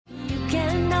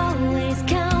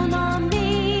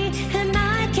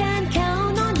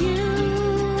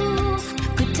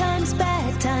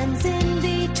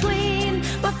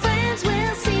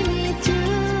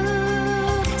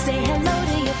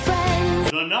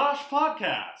Nosh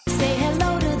Podcast. Say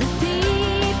hello to the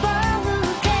people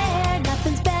who care.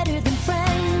 Nothing's better than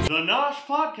friends. The Nosh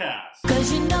Podcast.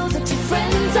 'Cause you know that your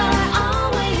friends are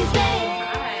always there.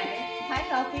 Hi,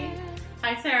 Chelsea.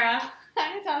 Hi, Sarah.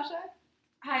 Hi, Natasha.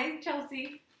 Hi,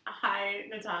 Chelsea. Hi,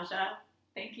 Natasha.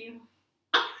 Thank you.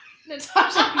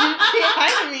 Natasha, you didn't say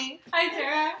hi to me. Hi,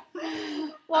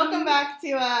 Sarah. Welcome back to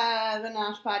the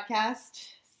Nosh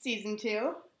Podcast, Season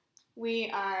 2. We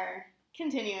are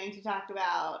continuing to talk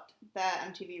about the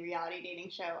MTV reality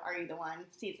dating show, Are You the One?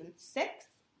 Season 6,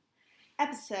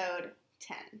 Episode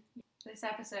 10, This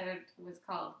episode was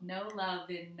called No Love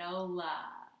in NOLA.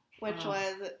 which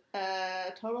was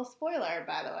a total spoiler,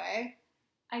 by the way.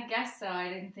 I guess so. I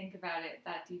didn't think about it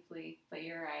that deeply, but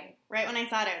you're right. Right when I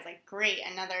saw it, I was like, great,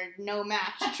 another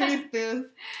no-match truth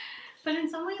booth. But in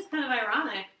some ways kind of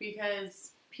ironic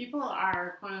because people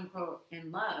are quote-unquote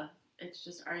in love. It's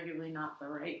just arguably not the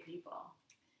right people.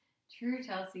 True,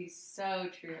 Chelsea. So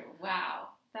true. Wow.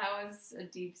 That was a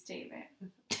deep statement.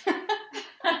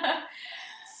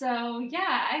 So,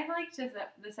 yeah, I liked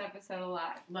this episode a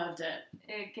lot. Loved it.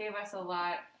 It gave us a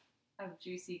lot of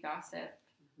juicy gossip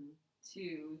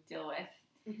to deal with.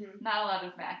 Mm-hmm. Not a lot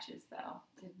of matches, though.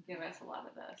 Didn't give us a lot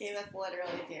of those. Gave us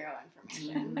literally zero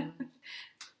information.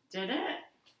 Did it?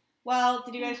 Well,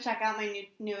 did you guys check out my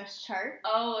newest chart?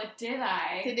 Oh, did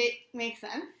I? Did it make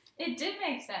sense? It did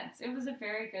make sense. It was a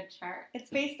very good chart. It's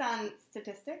based on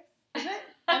statistics, is it?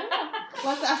 I don't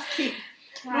know. Let's ask Keith.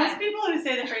 Most people who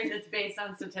say the phrase it's based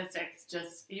on statistics,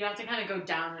 you have to kind of go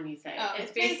down when you say it. Oh,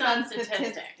 it's based on statistics.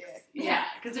 statistics. Yeah,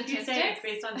 because if you say it's Statistics?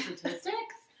 based on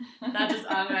statistics, that just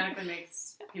automatically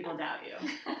makes people doubt you.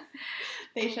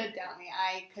 They should doubt me.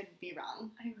 I could be wrong.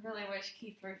 I really wish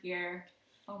Keith were here.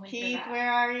 Only Keith, for that.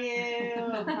 where are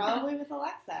you? Probably with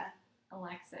Alexa.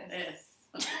 Alexis. Yes.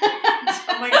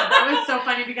 Oh my god, that was so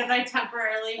funny because I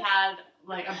temporarily had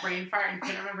like a brain fart and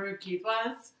couldn't remember who Keith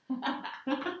was.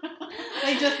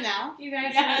 Like just now? You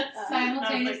guys Yes.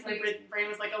 simultaneously. My brain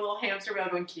was like a little hamster wheel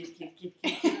going Keith,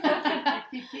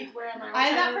 where am I? I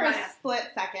had that for Where a am I? split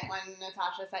second when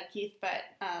Natasha said Keith, but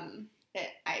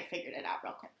I figured it out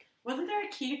real quick. Wasn't there a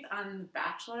Keith on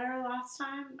Bachelor last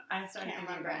time? I I started can't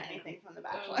thinking remember about him. anything from The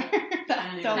Bachelor.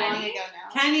 That's so Kenny. long ago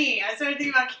now. Kenny. I started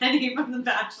thinking about Kenny from The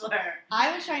Bachelor.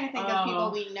 I was trying to think of people Oh.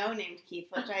 we know named Keith,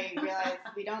 which I realized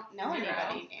we don't know Zero.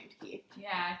 anybody named Keith.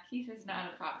 Yeah, Keith is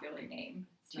not a popular name,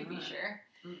 to be not. sure.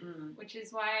 Mm-mm. Which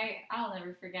is why I'll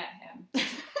never forget him.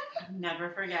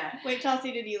 Never forget. Wait,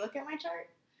 Chelsea, did you look at my chart?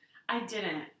 I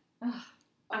didn't. Ugh,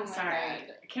 Oh I'm my sorry.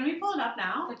 God. Can we pull it up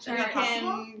now? The Is chart. that We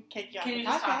possible? can kick you off Can the you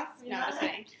just talk podcast. to me No, about just it?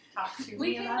 kidding. Talk to we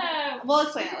me can, about it. We'll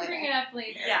explain it bring later. it up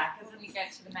later. Yeah, 'cause when we it's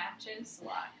get to the matches. a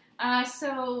lot.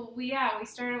 So we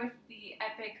started with the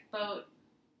epic boat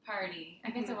party. I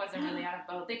guess it wasn't really on a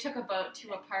boat. They took a boat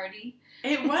to a party.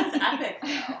 It was epic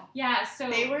though. Yeah, so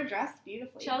They were dressed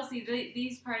beautifully. Chelsea,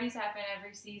 these parties happen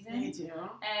every season, They do.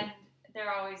 and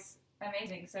they're always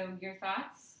amazing. So your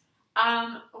thoughts?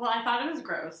 Well, I thought it was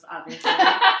gross, obviously.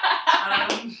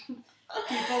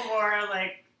 People wore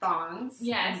like thongs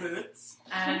Yes. and boots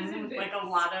Thongs and and like a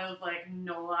boots. lot of like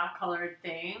NOLA colored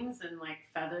things and like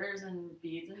feathers and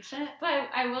beads and shit. But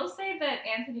I will say that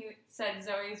Anthony said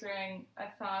Zoe's wearing a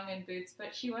thong and boots,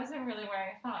 but she wasn't really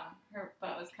wearing a thong. Her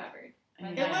butt was covered.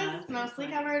 It Yeah, was that's mostly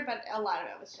funny. covered, but a lot of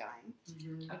it was showing.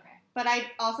 Mhm. Okay. But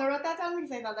I also wrote that down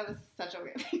because I thought that was such a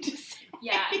weird thing to say.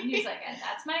 Yeah, and he was like, and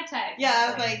that's my type. Yeah, I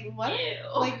was like, what? Ew.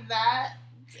 Like, that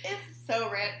is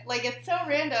so like, it's so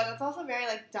random. It's also very,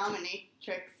 like,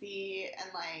 dominatrix-y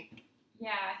and, like,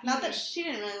 yeah. not that she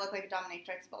didn't really look like a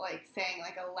dominatrix, but, like, saying,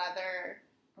 like, a leather,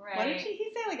 Right. what did he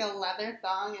say? Like, a leather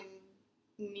thong and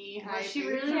knee-high Was she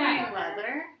boots really or wearing whatever?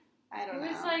 leather? I don't It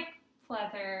know. was like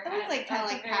pleather. It was, like, kind of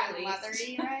at like the very patent least.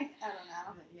 leathery, right? I don't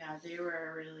know. Yeah, they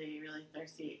were really, really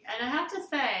thirsty. And I have to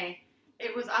say,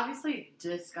 it was obviously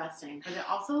disgusting, but it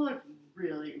also looked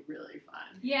really, really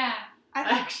fun. Yeah. I I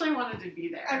thought actually wanted to be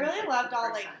there. I really for loved the all,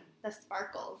 first like, time. the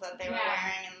sparkles that they were Yeah.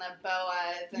 wearing and the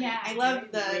boas. And Yeah. I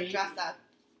loved the Really. dress up.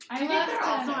 I Do you think loved they're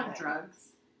also them. on drugs?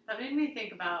 That made me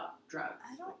think about drugs.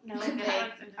 I don't know Like, if they they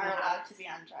went into the are allowed house. to be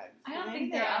on drugs. I don't Maybe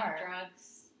think they they're are. on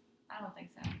drugs. I don't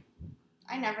think so.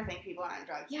 I never think people are on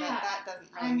drugs, but Yeah. that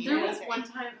doesn't really I'm mean There really was anything. one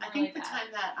time, I Really think the bad.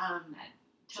 time that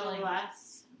Telling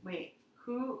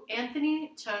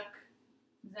Anthony took,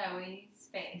 Zoe's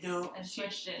face No, and she-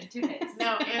 switched it into his.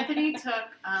 no, Anthony took,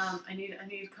 I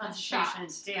need concentration,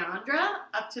 shot. Deandra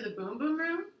up to the boom boom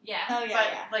room, Yeah. Oh, yeah, but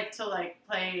yeah. like to like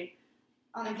play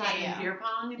On the a game patio. beer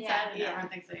pong instead, Yeah. and Yeah. everyone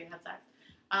thinks they had sex.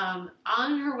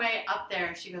 On her way up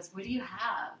there, she goes, "What do you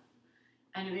have?"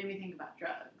 And it made me think about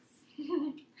drugs.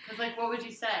 Because, like, what would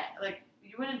you say? Like,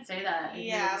 You wouldn't say that. If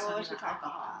you were Yeah, just what was she talking talking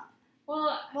alcohol. about?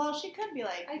 Well, Well, she could be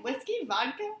like, I think- whiskey,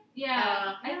 vodka?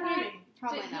 yeah, I Yeah, thought maybe.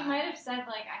 Probably he not. might have said,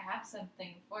 like, I have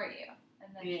something for you.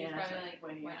 And then she's Yeah, probably it's like,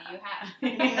 what do you what have? do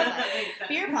you have? That makes sense.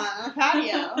 Beer pong on the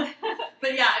patio.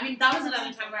 But yeah, I mean, that was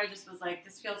another time where I just was like,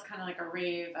 this feels kind of like a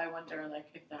rave. I wonder, like,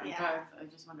 if they're on Yeah. drugs. I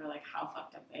just wonder, like, how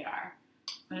fucked up they are.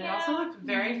 But Yeah. it also looked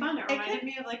very fun. It It reminded could-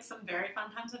 me of, like, some very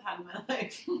fun times I've had in my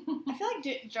life. I feel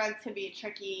like drugs could be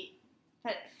tricky,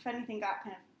 but if anything got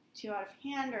kind of too out of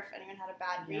hand, or if anyone had a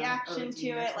bad Yeah, reaction OD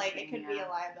to or it, like it something, could be yeah. a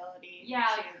liability. Yeah,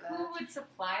 to like, the, who would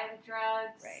supply the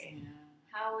drugs? Right. Yeah.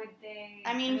 How would they?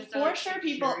 I mean, There's no, for like, sure,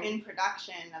 people security. in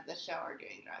production of the show are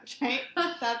doing drugs, right?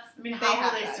 That's I mean, they how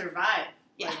have will they drugs. survive?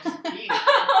 Yeah. Like, just being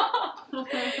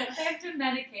they have to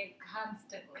medicate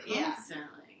constantly. Yeah.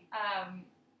 constantly.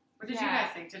 What did you Yeah.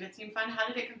 guys think? Did it seem fun? How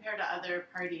did it compare to other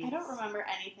parties? I don't remember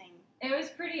anything. It was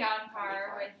pretty on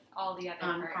par with all the other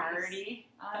On parties. party?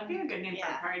 That'd be a good name for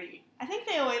yeah. a party. I think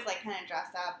they always like kind of dress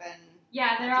up and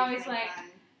Yeah, they're do always something like,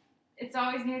 fun. it's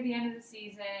always near the end of the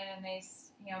season,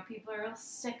 and people are real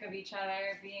sick of each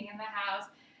other being in the house,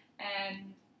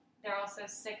 and they're also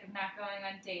sick of not going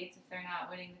on dates if they're not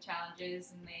winning the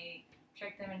challenges, and they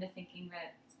trick them into thinking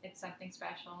that it's something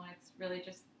special, and it's really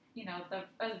just,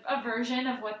 a version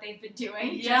of what they've been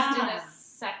doing, just in Yeah. a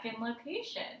second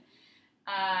location.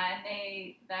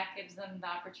 And that gives them the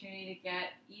opportunity to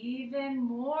get even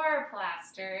more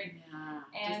plastered Yeah.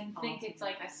 and just think all it's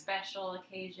like a together. special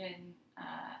occasion.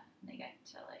 They get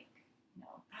to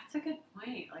That's a good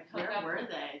point. Like, Hook where up were with-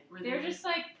 they? Were they're they just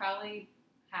like probably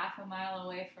half a mile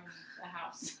away from the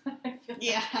house. I feel like.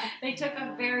 Yeah. They took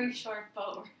Yeah. a very short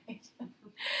boat ride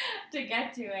to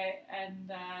get to it,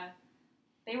 and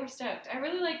they were stoked. I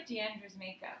really liked Deandra's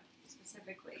makeup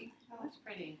specifically. That's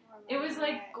pretty. It was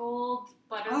like gold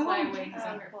butterfly Oh, wings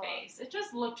on oh, her cool. face. It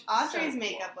just looked Audrey's so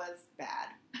makeup was bad.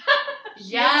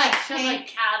 Yeah, like she had like pink-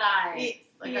 cat eyes.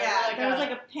 Like, yeah, there was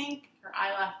like a pink. her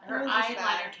eyelash. Her It was just eyeliner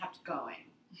bad. kept going.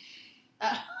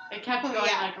 It It kept going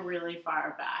Yeah. like really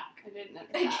far back. I didn't notice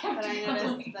It that, kept but I going.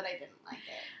 noticed that I didn't like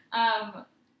it.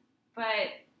 But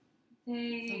Some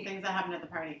they. things that happened at the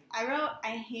party. I wrote,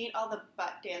 I hate all the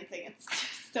butt dancing. It's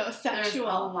just so There's sexual.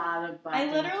 a lot of butt I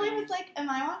literally dancing. was like, am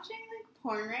I watching like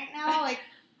porn right now? Like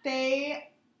the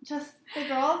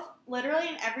girls literally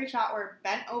in every shot were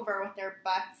bent over with their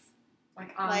butts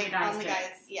like on like the guy's on the tits.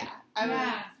 guys. Yeah, I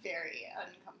Yeah. was very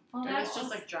uncomfortable. Well, It was that's just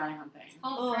like dry humping.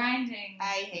 called Ugh. grinding. I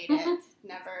hate it.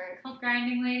 Never. Called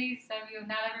grinding, ladies. Have you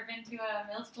not ever been to a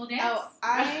middle school dance? Oh,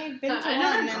 I've been to I one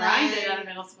never and grinded at a I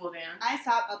middle school dance.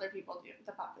 saw other people do.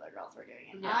 The popular girls were doing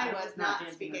it. Yeah, I I was was not not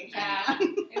dancing speaking with to Yeah.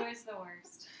 anyone. It was the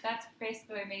worst. That's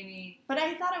basically what made me. But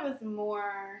I thought it was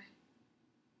more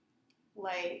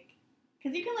like,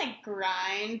 because you can like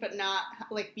grind, but not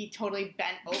like be totally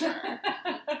bent over.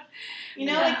 You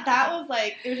know, Yeah. like that was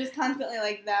like, it was just constantly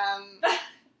like them,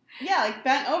 yeah, like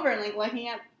bent over and like looking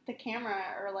at the camera,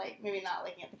 or like maybe not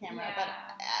looking at the camera, but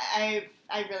I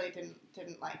really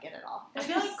didn't like it at all. I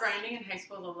feel like grinding in high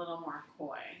school is a little more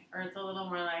coy, or it's a little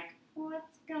more like,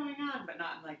 what's going on? But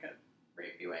not in like a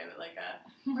rapey way, but like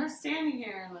we're standing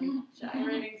here, like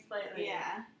gyrating slightly.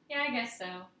 Yeah. Yeah, I guess so.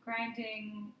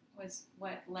 Grinding was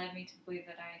what led me to believe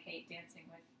that I hate dancing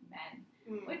with men,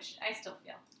 Mm. which I still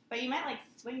feel. But you might like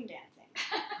swing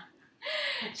dancing.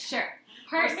 Sure.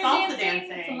 Partner salsa dancing is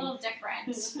a dancing. little different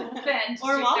than just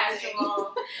Or your waltzing.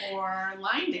 casual Or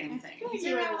line I dancing. feel like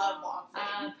you would love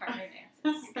waltzing. partner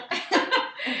dances.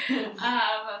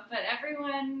 But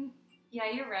everyone, yeah,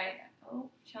 you're right. Oh,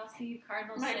 Chelsea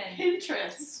Cardinal My Sin.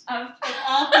 Pinterest Of of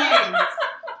all things.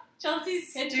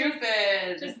 Chelsea's Pinterest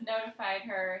Stupid. just notified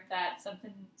her that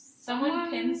someone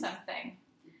pinned something.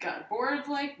 Got bored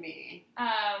like me.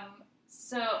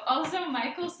 So also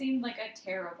Michael seemed like a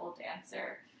terrible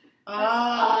dancer.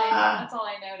 Ah. That's all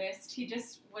I noticed. He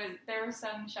just was. There were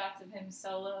some shots of him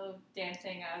solo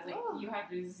dancing. I was like, Oh. you have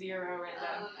zero rhythm.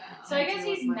 Oh, no. So I I guess do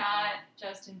he's like not Michael.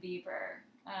 Justin Bieber.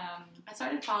 I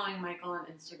started following Michael on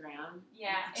Instagram.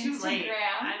 Yeah, Too late.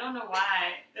 Instagram. I don't know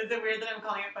why. Is it weird that I'm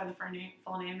calling it by the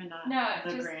full name and not No,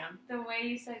 the just gram? the way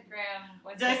you said Graham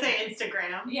was. Did I say different.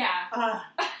 Instagram? Yeah.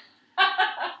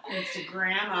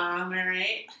 Instagram, am I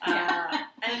right? Yeah.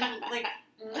 And like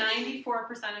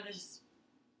 94% of his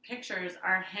pictures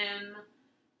are him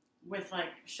with like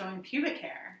showing pubic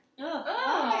hair. Ugh, Oh,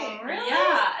 why? really?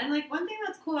 Yeah, and like one thing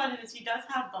that's cool about it is he does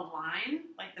have the line,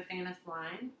 like the famous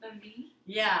line. The V.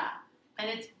 Yeah, and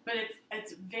it's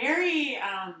very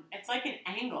it's like an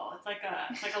angle. It's like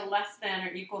a less than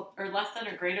or equal or less than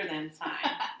or greater than sign.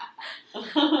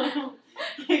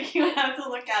 Like you have to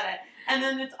look at it, And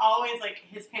then it's always like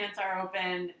his pants are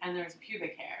open and there's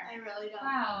pubic hair. I really don't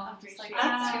Wow. I'm just like,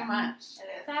 appreciate that's that. too much.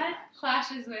 It is That too much.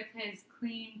 clashes with his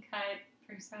clean cut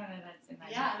persona that's in my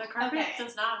Yeah, mind. the carpet Okay.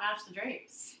 does not match the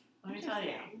drapes. Let me tell you.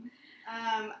 Interesting.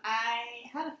 I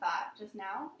had a thought just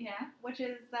now, Yeah. which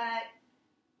is that,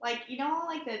 like, you know,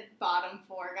 like the bottom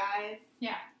 4 guys?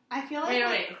 Yeah. I feel like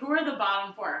Wait. Who are the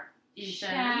bottom 4? Ethan,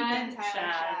 Shad, Tyler,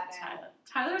 Shad, and- Tyler.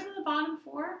 Tyler's in the bottom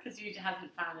 4 because you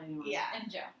hasn't found anyone. Yeah, And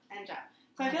Joe. and Joe.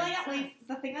 So I feel like at Makes least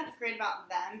the thing that's great about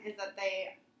them is that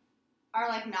they are,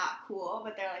 like, not cool,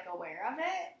 but they're, like, aware of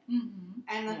it. Mm-hmm.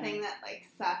 And the Yeah. thing that, like,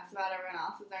 sucks about everyone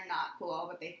else is they're not cool,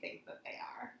 but they think that they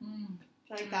are. Mm. I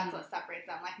feel like that's what separates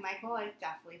them. Like, Michael, like,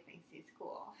 definitely thinks he's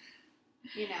cool,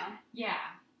 you know? Yeah.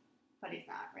 But he's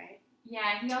not, right?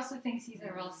 Yeah, he also thinks he's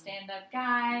a real stand-up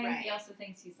guy. Right. He also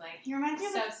thinks he's, like, He reminds me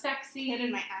of so this sexy. kid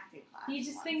in my acting class. He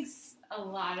just once. thinks a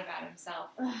lot about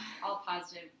himself. Ugh. All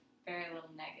positive, very little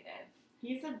negative.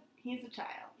 He's a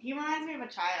child. He reminds me of a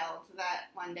child that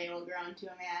one day will grow into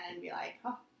a man and be like,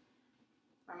 oh,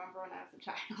 remember when I was a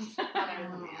child? I thought I was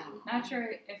a man. Not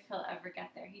sure if he'll ever get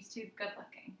there. He's too good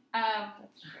looking.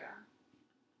 That's true.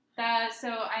 So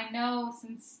I know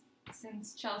since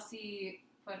Chelsea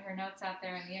put her notes out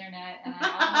there on the internet, and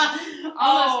I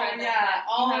almost read them, that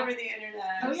all you have over the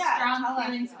internet. Oh, yeah, tell strong us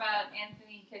feelings about about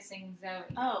Anthony kissing Zoe.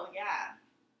 Oh, yeah.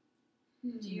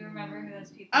 Do you remember who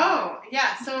those people Oh, are?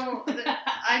 yeah. So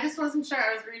I just wasn't sure.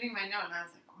 I was reading my note and I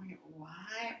was like, wait,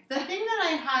 why? The thing that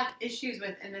I had issues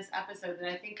with in this episode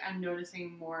that I think I'm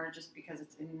noticing more just because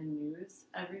it's in the news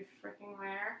every freaking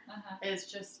where Uh-huh. is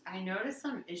just I noticed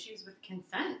some issues with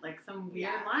consent, like some weird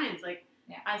Yeah. lines. Like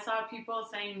Yeah. I saw people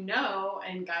saying no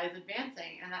and guys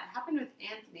advancing, and that happened with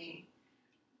Anthony.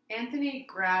 Anthony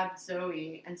grabbed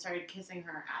Zoe and started kissing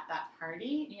her at that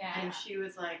party. Yeah. And she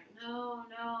was like, no,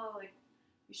 like,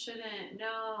 you shouldn't,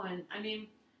 no. And I mean,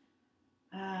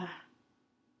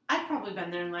 I've probably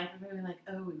been there in life and been like,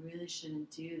 oh, we really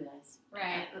shouldn't do this.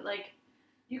 Right. But, like,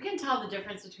 you can tell the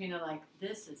difference between a, like,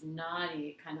 this is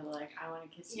naughty, kind of like, I want to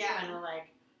kiss you, Yeah. and a,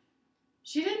 like,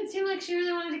 she didn't seem like she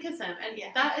really wanted to kiss him. And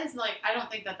Yeah. that is, like, I don't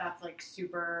think that that's, like,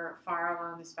 super far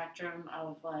along the spectrum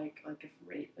of, like if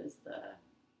rape is the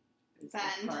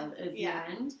Yeah.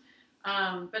 end.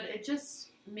 But it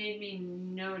just made me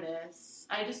notice.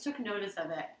 I just took notice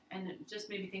of it, and it just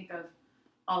made me think of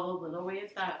all the little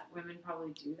ways that women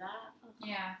probably do that.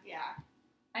 Yeah. Yeah.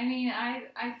 I mean,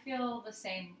 I feel the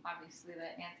same, obviously,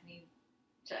 that Anthony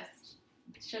just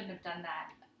shouldn't have done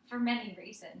that for many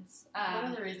reasons. What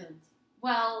are the reasons?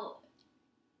 Well,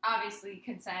 obviously,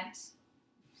 consent,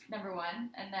 number one.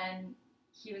 And then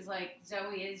he was like,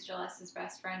 Zoe is Jalessa's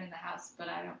best friend in the house, but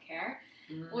I don't care.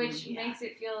 Which Yeah. makes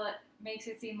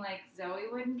it seem like Zoe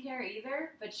wouldn't care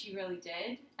either, but she really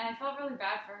did. And I felt really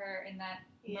bad for her in that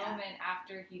Yeah. moment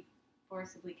after he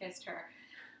forcibly kissed her,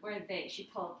 where she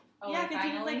pulled away Yeah, because he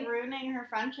was, finally. like, ruining her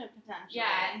friendship, potentially.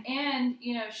 Yeah, and,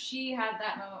 you know, she had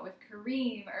that moment with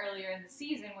Kareem earlier in the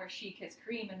season where she kissed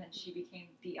Kareem and then she became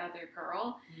the other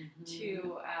girl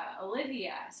to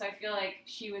Olivia. So I feel like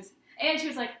she was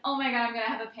like, oh my god, I'm going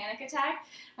to have a panic attack.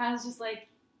 And I was just like,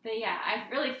 I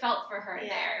really felt for her Yeah.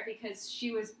 there because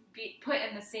she was put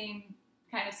in the same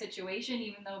kind of situation,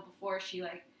 even though before she,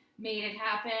 like, made it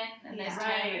happen and this Yeah.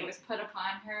 time Right. it was put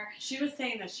upon her. She was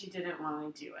saying that she didn't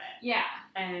want to do it. Yeah.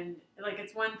 And, like,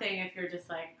 it's one thing if you're just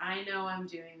like, I know I'm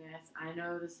doing this. I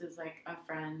know this is, like, a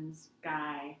friend's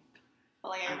guy. But,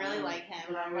 like, I really like him,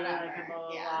 But I or really whatever. like him, blah,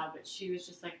 blah, Yeah. blah. But she was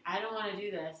just like, I don't want to do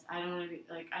this. I don't want to be,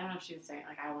 like, I don't know if she was saying,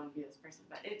 like, I want to be this person.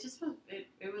 But it just was,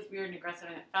 it was weird and aggressive.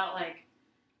 And it felt like,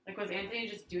 was Anthony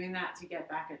just doing that to get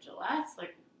back at Jalesse?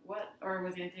 Like, what? Or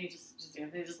was Anthony just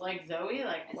Anthony just like Zoe?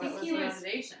 Like, I what think was he the was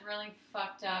motivation? really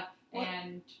fucked up Well,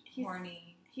 and he's-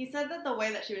 horny. He said that the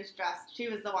way that she was dressed, she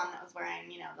was the one that was wearing,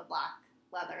 you know, the black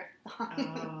leather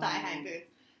thigh-high boots.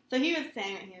 So he was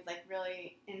saying that he was, like,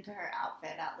 really into her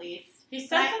outfit, at least. He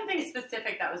said But- something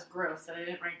specific that was gross that I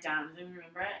didn't write down. Does anyone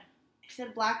remember it? He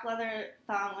said black leather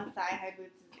thong with thigh-high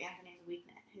boots is Anthony's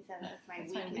weakness. He said that's my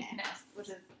That's my weakness, weakness. which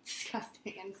is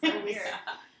disgusting and so weird.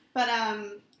 But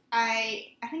I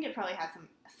think it probably had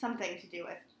something to do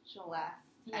with Jalesse.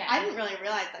 Yeah. I didn't really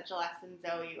realize that Jalesse and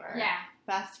Zoe were Yeah.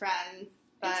 best friends.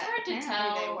 But It's hard to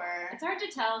apparently tell. They were. It's hard to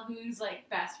tell who's, like,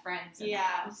 best friends in the Yeah.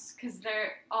 house because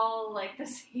they're all, like, the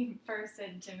same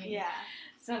person to me. Yeah.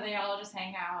 So they all just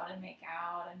hang out and make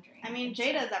out and drink. I mean, and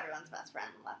Jada's stuff. everyone's best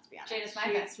friend, let's be honest. Jada's my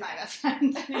She's best my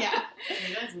friend. best friend. Yeah.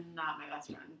 Jada's not my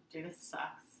best friend. Jada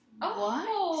sucks.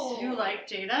 Oh. Do you like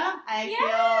Jada? I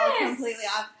Yes! feel completely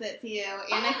opposite to you.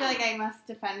 And I feel like I must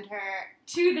defend her.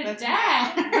 To the With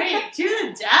death. mouth. Wait, to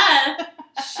the death?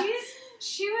 She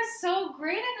She was so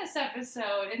great in this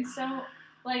episode in so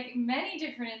like many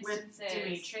different instances. With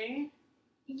Dimitri.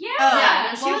 Yeah. Oh, Yeah,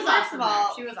 no, she well, was first awesome of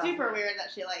all, there. She was super awesome. weird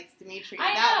that she likes Dimitri.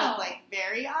 I That know. was like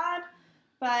very odd.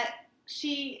 But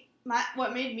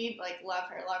what made me like love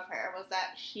her was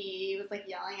that she was like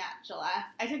yelling at Gillette.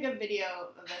 I took a video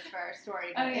of this for our story,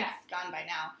 but Oh, yeah. it's gone by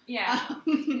now. Yeah.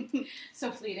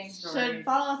 So fleeting. Should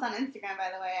follow us on Instagram,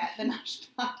 by the way, at the Nash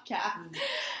Podcast.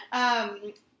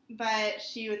 But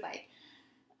she was like,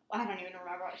 I don't even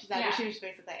remember what she said, but she was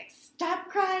basically like, stop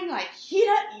crying, like,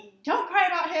 don't cry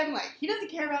about him, like, he doesn't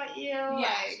care about you. Yeah,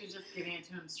 Like, She was just giving it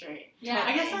to him straight. Yeah.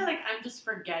 I guess I'm just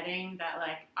forgetting that,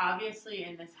 like, obviously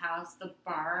in this house, the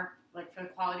bar, like, for the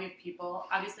quality of people,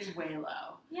 obviously way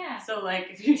low. Yeah. So, like,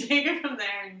 if you take it from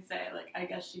there and say, like, I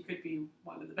guess she could be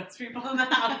one of the best people in the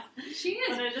house. She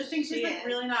is. But I just think she's, She like, is.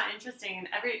 really not interesting. And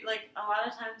a lot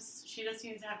of times she just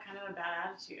seems to have kind of a bad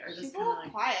attitude. Or she's just a kind little of,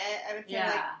 like, quiet. I would say,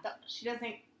 Yeah. like, she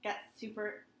doesn't get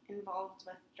super involved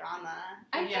with drama.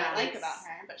 I Which feel I like it's- about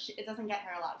her, but it doesn't get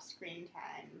her a lot of screen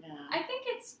time. yeah. I think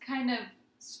it's kind of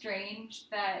strange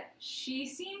that she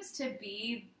seems to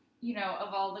be, you know,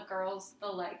 of all the girls, the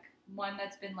like one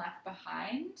that's been left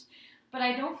behind. But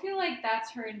I don't feel like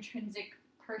that's her intrinsic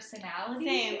personality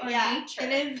Same, or yeah. nature.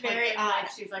 It is very like, odd.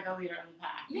 Like, she's like a leader of the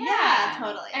pack. Yeah,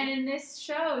 totally. And in this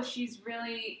show, she's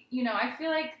really, you know, I feel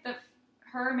like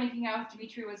her making out with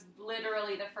Dimitri was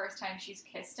literally the first time she's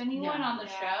kissed anyone Yeah. on the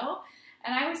show.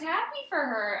 And I was happy for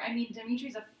her. I mean,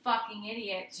 Dimitri's a fucking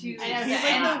idiot to I know, the he's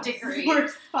nth like the degree.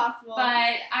 worst possible.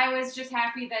 But I was just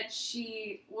happy that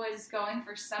she was going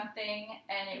for something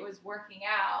and it was working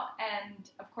out. And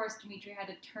of course, Dimitri had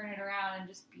to turn it around and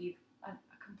just be a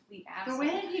complete asshole. The way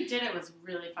that he did it was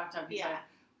really fucked up. He's Yeah.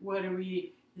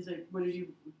 like, he's like, what did you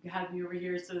have me over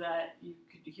here so that you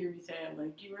could hear me say I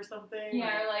like you or something?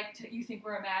 Yeah, or like, you think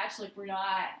we're a match? Like, we're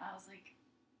not. I was like,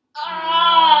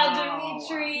 Oh,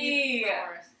 Dimitri! He's the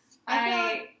worst. I feel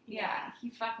like, yeah, he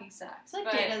fucking sucks. I feel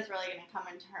but, like Jada's really going to come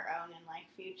into her own in, like,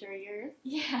 future years.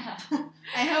 yeah.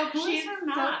 I hope Who is she's her so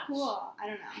match? cool. I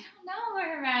don't I know. don't know what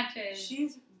her match is.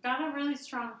 She's got a really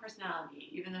strong personality,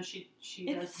 even though she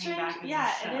does It's hang strange. back in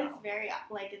Yeah, the show. it is very,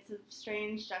 like, it's a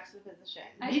strange juxtaposition.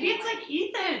 I Maybe think- it's like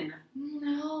Ethan.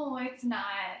 No, it's not.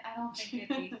 I don't think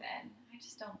it's Ethan. I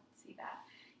just don't see that.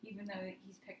 Even though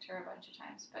he's picked her a bunch of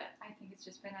times. But I think it's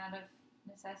just been out of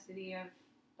necessity of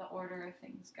the order of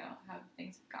things how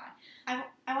things have gone.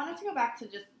 I wanted to go back to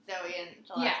just Zoe and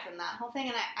Celeste and that whole thing,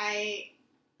 and I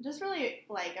just really,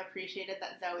 like, appreciated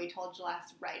that Zoe told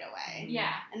Celeste right away.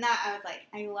 Yeah. And that, I was like,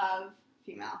 I love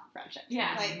female friendships.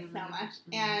 Yeah. Like, so much.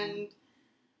 Mhm.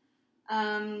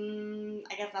 And,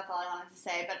 I guess that's all I wanted to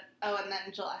say, but, and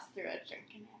then Celeste threw a drink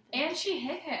in Anthony. And she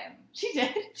hit him. She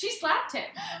did? She slapped him.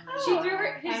 Oh, She threw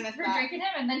I her missed her that. drink at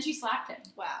him, and then she slapped him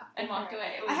Wow. and Good walked for her.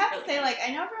 away. It I was have really to say, good. like,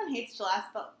 I know everyone hates Celeste,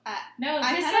 but No,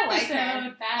 I this kinda like episode,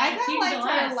 her. bad. I kind Team of liked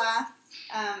her Celeste. last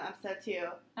episode, too.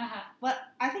 Uh-huh. But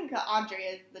I think Audrey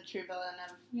is the true villain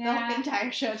of Yeah. the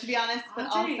entire show, to be honest, but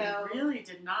Audrey also... really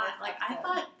did not. this Like, I episode.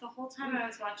 thought the whole time I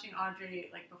was watching Audrey,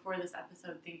 like, before this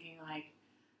episode, thinking, like,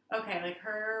 okay, like,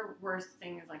 her worst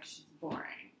thing is, like, she's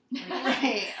boring. Like,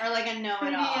 Right, or like a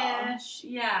know-it-all. prettyish,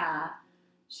 yeah.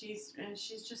 She's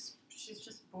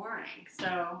just boring. So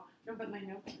I'm gonna put my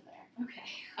note over there. Okay.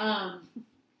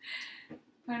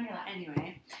 Put on your lap.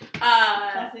 Anyway,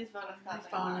 Chelsea's phone is my causing a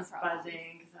phone lot is of problems.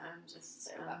 buzzing because I'm just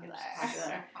So I'm popular. just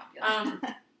popular. So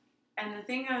popular. And the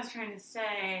thing I was trying to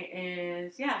say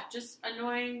is, yeah, just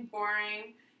annoying,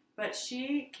 boring. But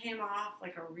she came off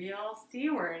like a real C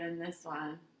word in this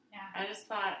one. Yeah. I just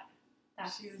thought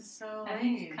That's, she was so that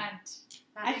lame. means cunt.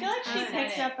 That I feel means like she cunt.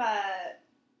 picked up a...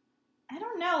 I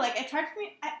don't know, like, it's hard for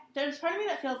me... there's part of me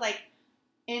that feels like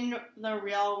in the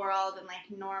real world and,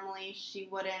 like, normally she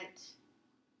wouldn't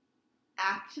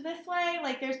act this way.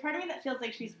 Like, there's part of me that feels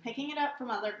like she's picking it up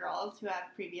from other girls who have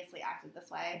previously acted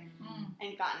this way Mm.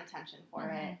 and gotten attention for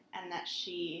it, and that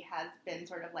she has been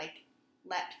sort of, like,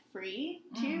 let free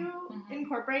to Mhm.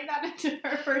 incorporate that into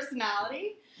her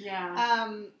personality. Yeah.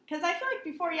 Because I feel like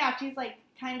before, yeah, she's, like,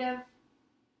 kind of...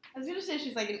 I was gonna say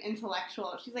she's, like, an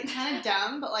intellectual. She's, like, kind of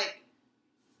dumb, but, like,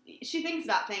 she thinks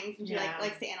about things, and she, Yeah. like,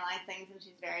 likes to analyze things, and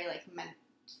she's very, like,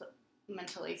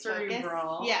 mentally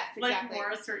Cerebral. focused. Yes, Like exactly.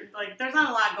 more like there's not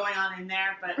a lot going on in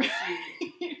there, but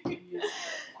she uses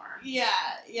it more.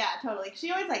 Yeah, totally.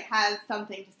 She always, like, has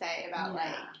something to say about,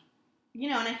 Yeah. like, you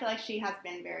know, and I feel like she has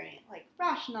been very, like,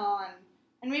 rational,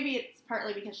 and maybe it's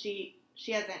partly because she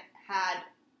hasn't had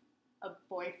a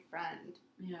boyfriend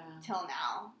Yeah. till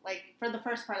now. Like, for the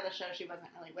first part of the show, she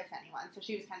wasn't really with anyone, so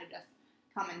she was kind of just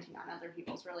commenting on other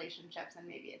people's relationships, and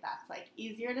maybe that's, like,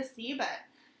 easier to see, but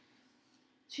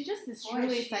She just is Boy,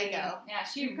 truly she- psycho. Yeah,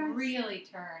 she You guys- really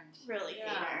turned. Really hate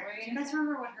her. Do you guys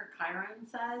remember what her Chiron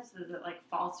says? Is it like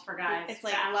false for guys? It's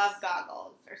like fast? love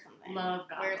goggles or something. Love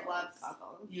Wears goggles. love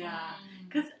goggles. Yeah. Mm.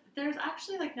 Because there's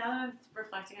actually, like, now that I'm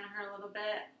reflecting on her a little bit,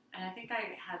 and I think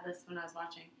I had this when I was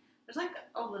watching, there's, like,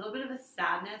 a little bit of a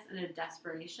sadness and a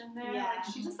desperation there. Yeah. Like,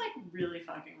 she just, like, really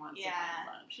fucking wants to Yeah, find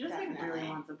love. She just, like, definitely. really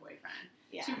wants a boyfriend.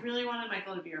 Yeah. She really wanted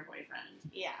Michael to be her boyfriend.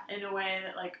 Yeah. In a way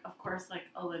that, like, of course, like,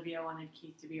 Olivia wanted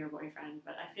Keith to be her boyfriend,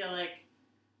 but I feel like,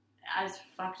 as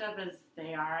fucked up as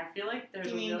they are, I feel like there's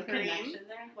You a mean real Kareem? connection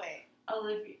there. Wait.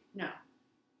 Olivia, no.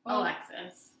 Well,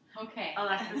 Alexis. Okay.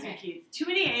 Alexis Okay. and Keith. Too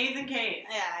many A's and K's.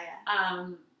 Yeah.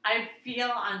 I feel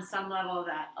on some level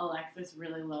that Alexis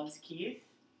really loves Keith.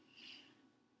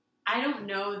 I don't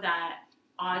know that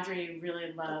Audrey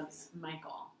really loves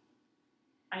Michael.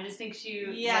 I just think she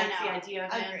likes the idea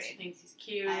of him. Agreed. She thinks he's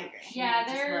cute. I agree. She Yeah,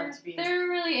 would just love to be his they're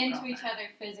really into girlfriend. each other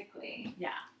physically, Yeah.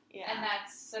 Yeah. and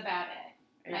that's about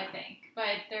it. Yeah. I think,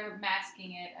 but they're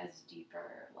masking it as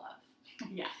deeper love.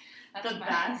 Yeah. That's The my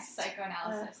best.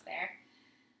 psychoanalysis there.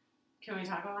 Can we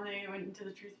talk about when they went into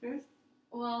the truth booth?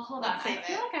 Well, hold Let's on. I save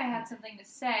feel it. like I had something to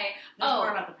say. There's more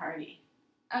about the party.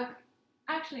 Okay.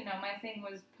 Actually, no. My thing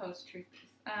was post truth.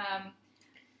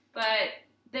 But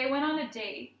they went on a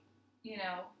date. You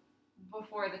know,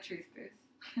 before the truth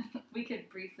booth. We could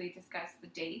briefly discuss the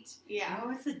date. Yeah.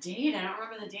 What was the date? I don't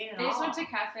remember the date at They all. just went to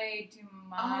Cafe du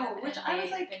Monde Oh, which and I was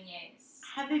made like, beignets.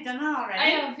 Have they done that already?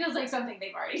 I know, it feels like something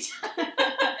they've already done.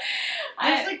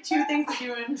 There's like two things to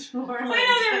do in New Orleans.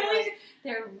 I know,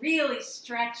 they're really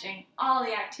stretching all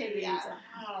the activities Yeah.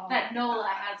 Oh, that NOLA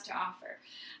has to offer.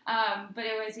 But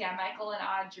it was, Michael and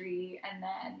Audrey, and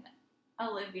then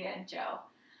Olivia and Joe.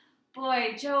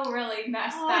 Boy, Joe really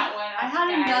messed that one up, I had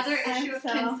guys. another I'm issue of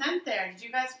so- consent there. Did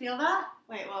you guys feel that?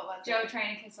 Wait, what was Joe it?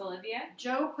 trying to kiss Olivia?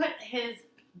 Joe put his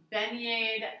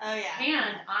beignet Oh, yeah.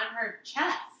 hand on her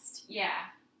chest. Yeah,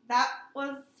 That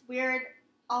was weird.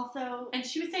 Also, And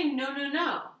she was saying, no, no,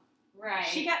 no. right.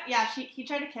 he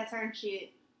tried to kiss her and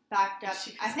she backed up.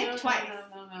 She I was, think no, twice.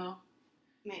 No, no, no.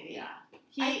 Maybe. Yeah.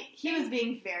 He was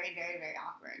being very, very, very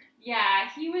awkward. Yeah,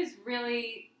 he was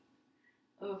really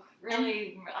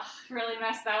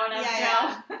messed that one up,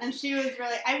 Yeah, Joe. And she was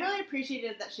I really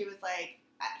appreciated that she was like,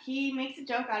 he makes a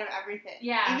joke out of everything.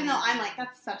 Yeah. Even though I'm like,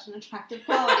 that's such an attractive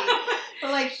quality. But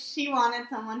like, she wanted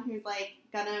someone who's like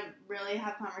gonna really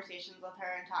have conversations with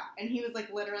her and talk. And he was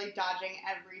like literally dodging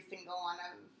every single one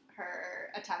of her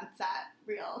attempts at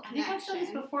real I think I've said this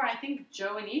connection. before. I think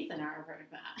Joe and Ethan are a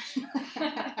perfect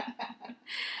match.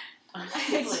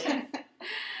 Honestly.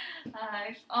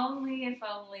 If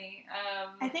only.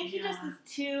 I think he just is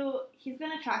he's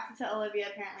been attracted to Olivia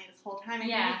apparently this whole time, and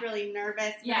Yeah. he's really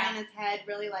nervous, Yeah. in his head,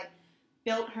 really like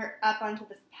built her up onto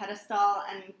this pedestal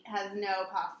and has no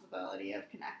possibility of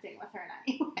connecting with her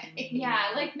in any way.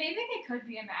 Yeah, like maybe they could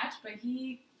be a match, but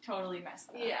he totally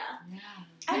messed that up. Yeah. Yeah.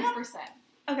 I have- 100%.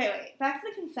 Okay, wait, back to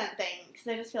the consent thing, because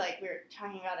I just feel like we were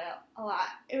talking about it a lot.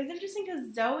 It was interesting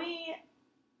because Zoe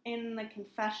in the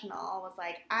confessional was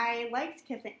like, I liked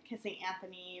kissing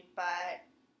Anthony, but,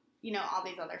 all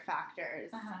these other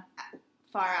factors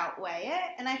far outweigh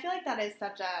it. And I feel like that is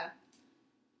such a,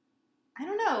 I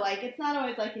don't know, like, it's not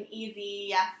always like an easy,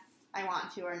 yes, I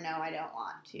want to, or no, I don't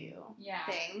want to Yeah.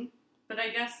 thing. But I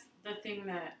guess the thing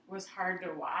that was hard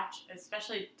to watch,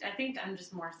 especially, I think I'm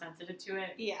just more sensitive to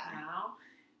it Yeah. now,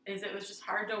 is it was just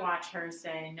hard to watch her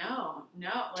say no,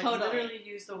 like Totally. literally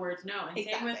use the words no. And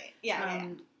Exactly. same with Yeah.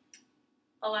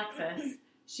 Alexis.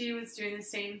 She was doing the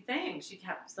same thing. She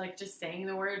kept like just saying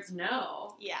the words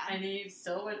no, Yeah. and he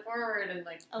still went forward and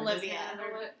like put his Olivia. hand on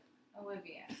her-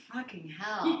 Olivia. Fucking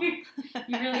hell. You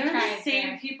really They're tried the same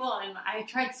there. people, and I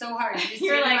tried so hard. You see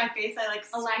You're it in like, my face. I like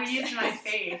squeezed Alexis. my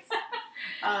face.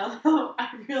 I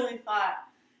really thought,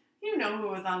 you know who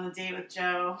was on the date with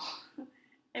Joe?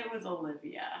 It was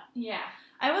Olivia. Yeah.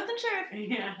 I wasn't sure if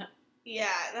Yeah. Yeah,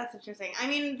 that's interesting. I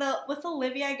mean, with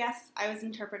Olivia, I guess I was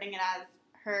interpreting it as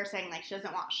her saying like she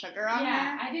doesn't want sugar on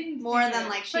Yeah, her I didn't more think than it-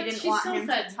 like she But didn't she want still him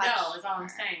said to touch. no, is all I'm her.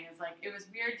 saying. Is like, it was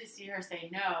weird to see her say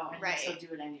no and Right. still do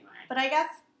it anyway. But I guess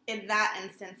in that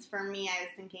instance, for me, I was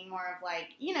thinking more of like,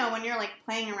 when you're like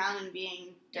playing around and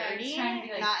being Yeah, dirty, just trying to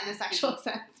be, like, not in a sexual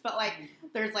sense, but like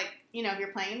there's like, if you're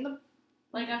playing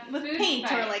Like a with food paint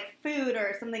fight. or like food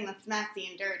or something that's messy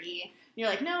and dirty, you're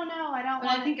like, no, I don't But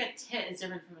want I think a tit is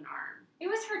different from an arm. It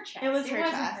was her chest. it was her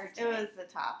wasn't chest. her It tit. was the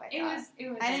top. It was I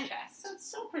her didn't- chest. So it's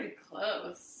still pretty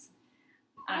close.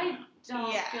 I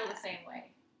don't Yeah. feel the same way.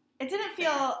 It didn't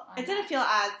feel. on It didn't that. feel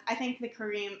as. I think the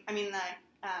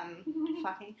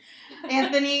fucking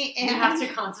Anthony and You have to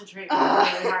concentrate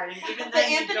really hard, and even the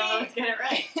then you Anthony- don't always get it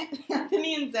right.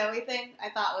 Anthony and Zoe thing I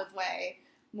thought was way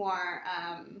more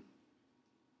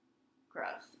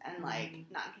gross and like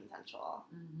non-consensual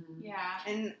Mm-hmm. Yeah.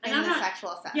 in And the I'm not-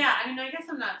 sexual sense. Yeah, I mean, I guess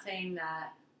I'm not saying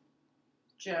that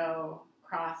Joe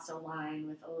crossed a line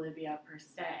with Olivia per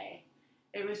se.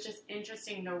 It was just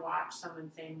interesting to watch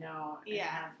someone say no. And Yeah,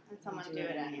 have and someone do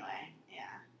it anyway. Yeah.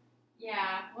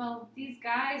 Yeah, well, these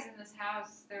guys in this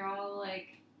house, they're all like,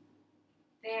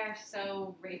 they are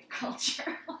so rape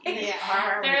culture. Like,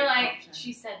 Yeah. they're like,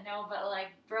 she said no, but like,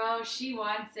 bro, she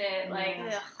wants it. Like,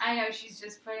 Yeah. Ugh. I know she's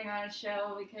just putting on a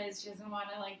show because she doesn't want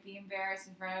to like be embarrassed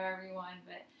in front of everyone,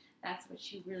 but that's what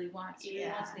she really wants. She really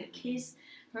Yeah. wants to kiss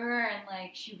her, and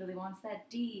like, she really wants that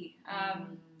D.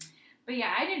 But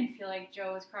yeah, I didn't feel like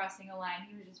Joe was crossing a line.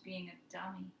 He was just being a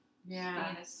dummy. Yeah.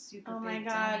 Being a super Oh my big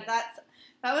god, dummy.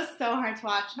 that was so hard to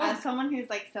watch as someone who's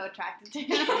like so attracted to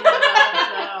him.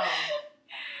 No.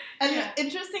 And Yeah.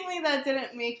 interestingly, that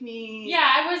didn't make me Yeah,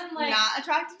 I wasn't like. not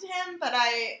attracted to him, but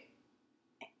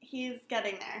he's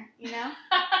getting there, you know?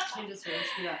 She just really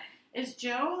screwed up. Is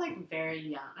Joe like very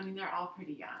young? I mean, they're all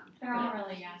pretty young. They're all but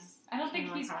really young. he's- I don't think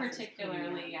came he's across as pretty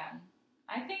particularly young.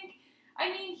 I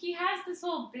mean, he has this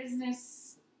whole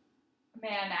business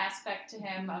man aspect to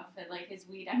him of like his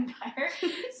weed empire.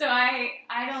 So I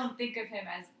don't think of him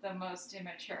as the most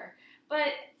immature.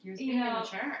 But He was you being know,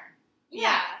 immature.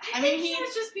 yeah, I I mean, think he he's-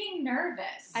 was just being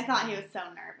nervous. I thought he was so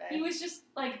nervous. He was just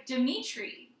like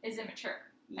Dimitri is immature.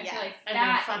 I feel like And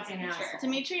that then is fucking immature. asshole.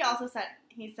 Dimitri also said,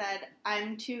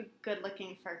 I'm too good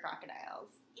looking for crocodiles.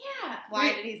 Yeah. Why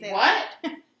Wait, did he say what?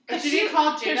 that? Did he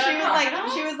call Because Jada she a was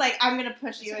crocodile? like, I'm gonna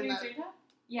push Is you her in name the Jada?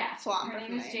 Yeah. swamp. Her or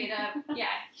name is something. Jada. Yeah.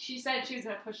 She said she was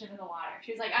gonna push him in the water.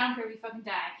 She was like, I don't care if you fucking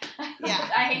die. Yeah.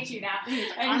 I hate you now. He's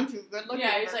like, And I'm too good looking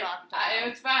yeah, for he's like,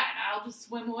 crocodiles. it's fine. I'll just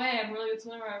swim away. I'm a really good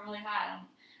swimmer. I'm really hot.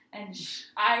 And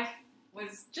I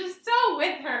was just so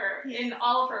with her in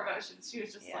all of her emotions. She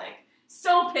was just Yeah. like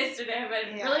so pissed at him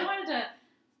and Yeah. really wanted to.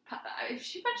 If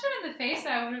she punched him in the face,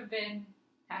 I would have been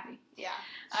happy. Yeah.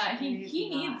 He He's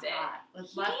not needs it. hot.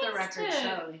 Let's He let the needs record to-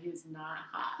 show that he's not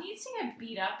hot. He needs to get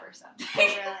beat up or something.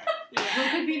 Really. Who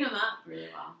could beat him up really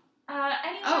well?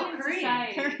 Anyone in Kareem.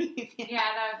 society. Yeah. Yeah,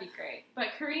 that would be great. But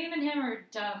Kareem and him are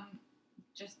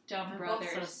just dumb They're both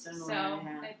brothers. so similar,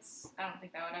 yeah. I don't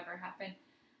think that would ever happen.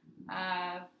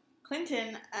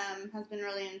 Clinton has been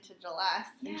really into Gillette,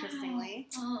 Yeah. interestingly.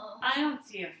 I don't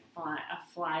see a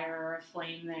flyer or a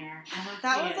flame there. I don't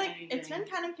That see was it like, it's anything. been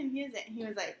kind of confusing. He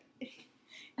was like,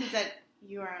 he said,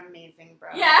 you are amazing, bro.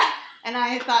 Yeah. And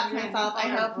I thought to Yeah, myself, I he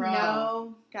called her hope bro.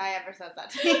 no guy ever says that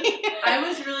to me. I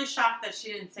was really shocked that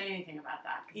she didn't say anything about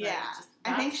that. 'Cause Yeah. just,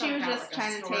 I think that she was stuck out just like a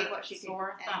trying to sore- take what she could,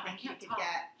 sore thumb. I anything she can't could talk.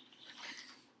 get.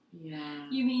 Yeah.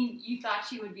 You mean you thought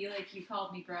she would be like, you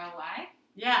called me bro, why?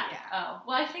 Yeah. Yeah. Oh,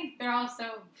 well, I think they're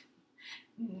also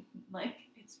like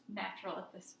it's natural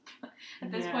at this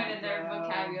Yeah, point in their bro.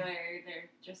 vocabulary. They're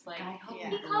just like, I hope Yeah.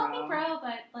 he called me bro,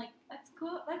 but like that's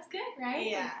cool, that's good, right?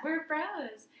 Yeah. Like, we're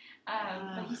bros.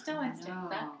 But he still wants to no.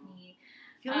 fuck me.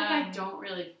 I feel like I Um, don't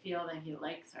really feel that he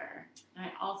likes her. And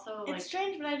I also like. It's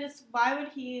strange, but why would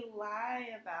he lie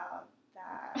about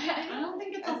that? I don't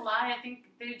think it's a lie. I think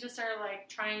they just are like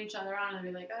trying each other on and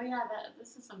be like, oh yeah,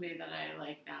 this is somebody that I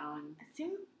like now. And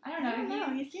I don't know.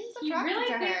 He seems He attracted really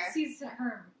to thinks her. he's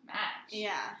her match.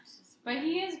 Yeah. it's just But weird.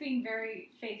 he is being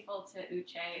very faithful to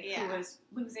Uche, Yeah. who was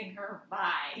losing her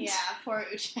mind. Yeah, poor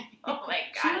Uche. Oh my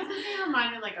She god. was losing her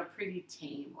mind in like a pretty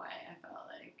tame way. I felt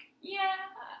like.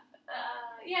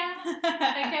 Yeah,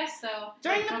 I guess so.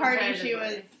 During Like, the party, she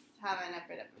comparatively. was having a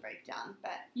bit of a breakdown,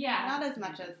 but Yeah, not as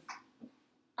much as.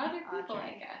 other people, I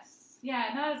Audrey. guess.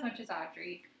 Yeah, not as much as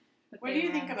Audrey. but What do they you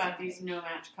were think on the about same these page.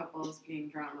 no-match couples being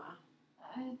drama?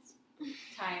 It's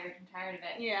tired. I'm tired of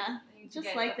it. Yeah, I need to just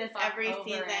get like the this fuck every over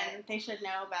season. it. They should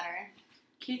know better.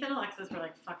 Keith and Alexis were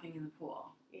like fucking in the pool.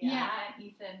 Yeah, and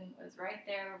Ethan was right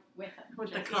there with him,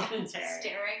 With the just commentary.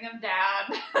 staring them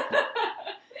down.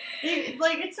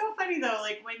 Like, it's so funny though,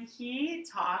 like when he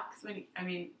talks,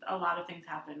 a lot of things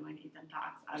happen when Ethan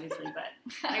talks, obviously,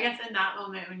 but I guess in that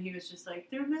moment when he was just like,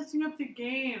 they're messing up the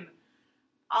game,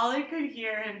 all I could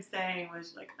hear him saying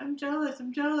was like, I'm jealous,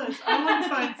 I want to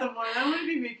find someone, I want to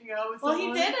be making out with Well,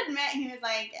 someone. he did admit he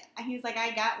was like,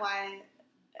 I got why.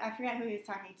 I forget who he was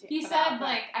talking to. He about, said, but-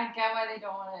 like, I get why they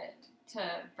don't want it to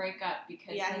break up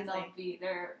because Yeah, then he's like-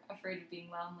 they're afraid of being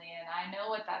lonely, and I know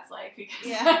what that's like because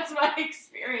Yeah. that's my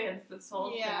experience this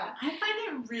whole Yeah. I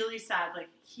find it really sad, like,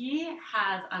 he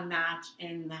has a match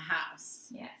in the house.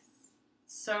 show. Yes.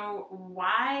 So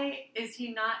why is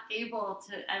he not able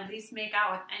to at least make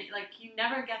out with any, like, he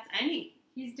never gets any.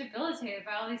 he's debilitated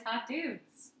by all these hot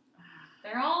dudes.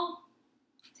 They're all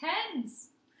 10s.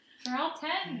 They're all 10s.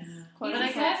 Yeah. Quote But I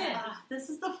unquote. guess 7. this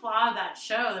is the flaw of that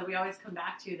show that we always come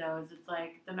back to, though, is it's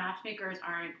like the matchmakers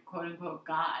aren't quote unquote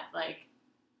God. Like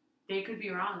they could be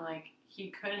wrong. Like he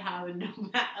could have an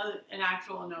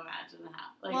actual no match in the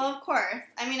house. Like, Well, of course.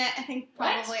 I mean, I think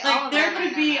What? probably all like of there them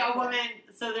could are be no a matches. woman.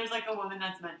 So there's like a woman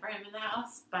that's meant for him in the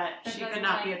house, but That she could doesn't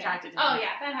not be like attracted him. to him. Oh,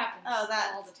 yeah, that happens Oh,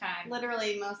 that's all the time.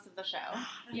 Literally most of the show. That's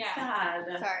Yeah. sad.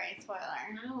 Sorry, spoiler.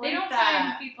 I don't They like don't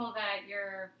that. find people that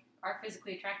are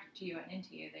physically attracted to you and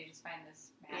into you. They just find this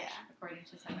match, Yeah. according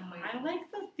to some equation. I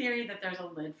like the theory that there's a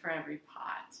lid for every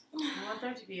pot. I want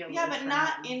there to be a lid Yeah, but for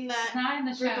not him. in the Not in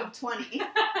the group show. of 20.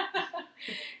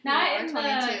 Not or in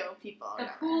 22 people. or the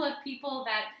whatever. pool of people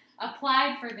that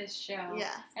applied for this show.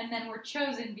 Yes. And then were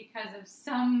chosen because of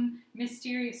some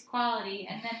mysterious quality,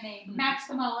 and then they match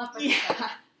them all up with each other.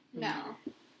 Yeah.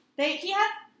 No. He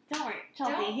has. Don't worry,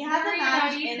 Chelsea. Don't he has a worry match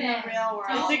about in the Ethan. real world.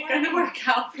 Don't Is it going to work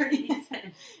out for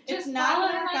Ethan? It's Just not follow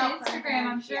gonna him work on out for Instagram. him.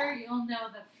 I'm sure Yeah. you'll know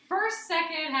the first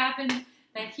second it happens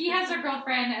that he has a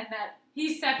girlfriend and that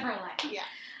he's set for life. Yeah.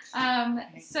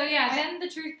 So yeah, then the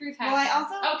truth booth Well,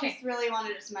 happens. I also okay. just really wanted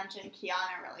to just mention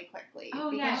Kiana really quickly. Oh,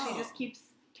 because yeah. she just keeps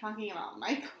talking about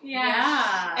Michael.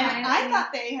 Yeah. And I I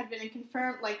thought they had been a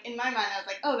confirmed, like, in my mind, I was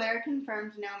like, oh, they're a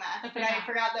confirmed no match. But But they're I not.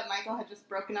 forgot that Michael had just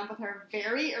broken up with her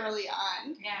very early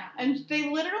on. Yeah. And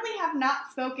they literally have not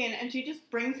spoken, and she just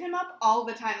brings him up all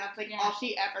the time. That's, like, Yeah. all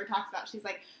she ever talks about. She's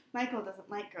like, Michael doesn't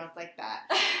like girls like that.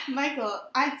 Michael,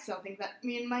 I still think that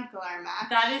me and Michael are a match.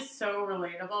 That is so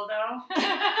relatable, though.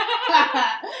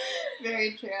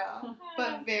 Very true.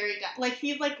 But very, like,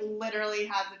 he's, like, literally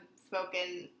hasn't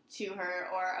spoken to her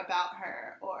or about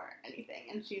her or anything.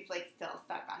 And she's, like, still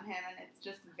stuck on him, and it's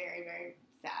just very, very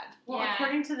sad. Well, Yeah.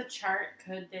 according to the chart,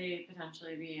 could they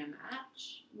potentially be a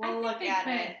match? We'll I think look they at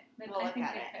could. it. But We'll I look think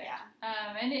at they it, could.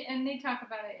 yeah. And they talk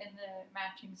about it in the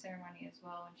matching ceremony as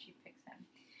well when she picks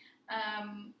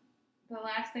him. The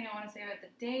last thing I want to say about the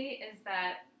date is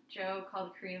that Joe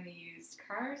called Kareem a used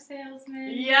car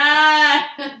salesman. Yeah!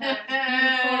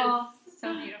 That was beautiful.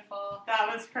 So beautiful.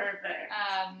 That was perfect.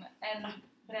 And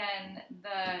then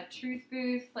the truth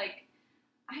booth, like,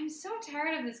 I'm so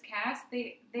tired of this cast.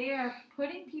 They are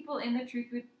putting people in the truth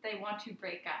booth they want to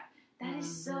break up. That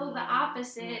is so the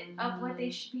opposite of what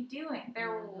they should be doing.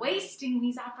 They're wasting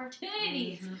these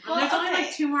opportunities. Well, There's only okay.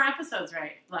 like 2 more episodes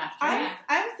left, right?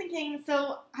 I was thinking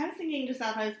just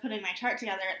as I was putting my chart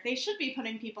together, they should be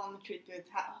putting people in the truth booth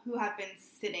who have been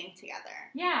sitting together.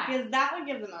 Yeah. Because that would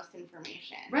give the most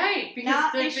information. Right, because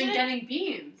Not- they they've been shouldn't- getting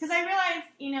beans. Because I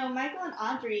realized, Michael and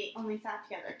Audrey only sat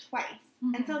together twice.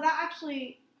 Mhm. And so that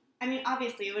actually, I mean,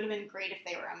 obviously it would have been great if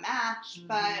they were a match,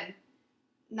 but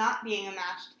not being a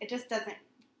match, it just doesn't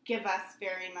give us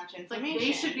very much It's like information.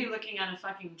 they should be looking at a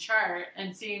fucking chart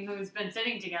and seeing who's been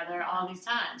sitting together all these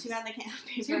times. Too bad they can't have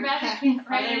paper. Too bad they pens can't or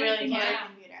write They really anything on can't. a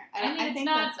computer. I mean, it's think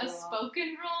not that's a rule.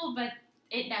 spoken rule, but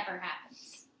it never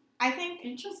happens. I think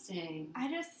Interesting. I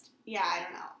don't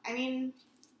know. I mean,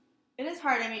 it is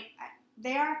hard. I mean,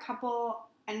 they are a couple,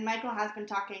 and Michael has been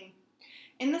talking,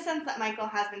 in the sense that Michael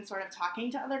has been sort of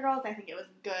talking to other girls. I think it was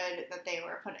good that they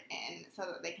were put in so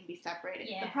that they can be separated.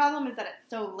 Yeah. The problem is that it's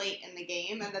so late in the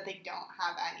game and that they don't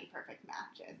have any perfect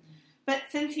matches. But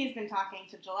since he's been talking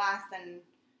to Jelas, then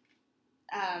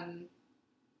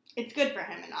it's good for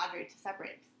him and Audrey to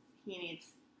separate. He needs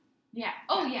Yeah. to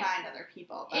Oh, yeah. find other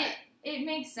people. But It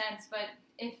makes sense, but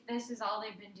if this is all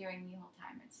they've been doing the whole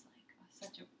time, it's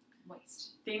like such a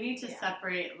waste. They need to Yeah.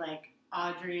 separate, like,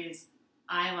 Audrey's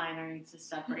eyeliner needs to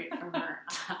separate from her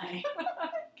eye.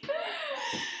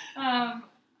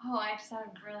 I just had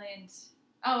a brilliant.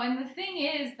 Oh, and the thing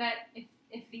is that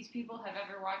if these people have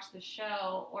ever watched the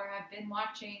show or have been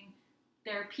watching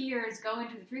their peers go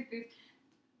into the truth booth,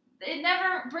 it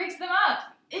never breaks them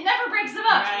up. It never breaks them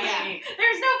up. Right.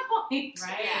 There's no point.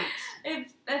 Right.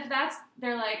 If that's,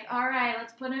 they're like, all right,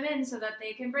 let's put them in so that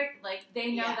they can break. Like,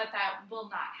 they know Yeah. that will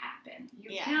not happen.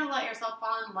 You Yeah. can't let yourself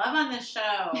fall in love on this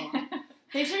show.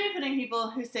 they should be putting people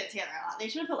who sit together a lot. They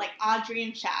should have put, like, Audrey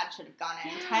and Chad should have gone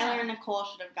in. Yeah. Tyler and Nicole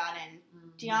should have gone in.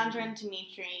 Deandra and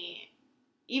Dimitri.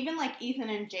 Even, like, Ethan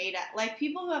and Jada. Like,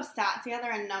 people who have sat together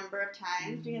a number of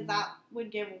times because that would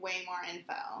give way more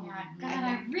info. Yeah, Mhm. God,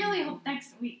 I really hope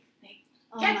next week they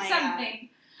Oh get my God. something.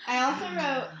 I also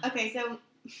wrote, okay, so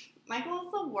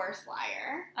Michael's the worst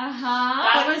liar.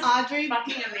 That But was Audrey-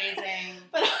 fucking amazing.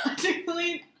 But Audrey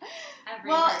believed. Every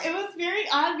Well, word. it was very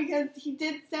odd because he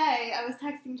did say, I was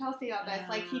texting Chelsea about this,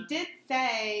 like, he Yeah. did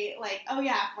say, like, oh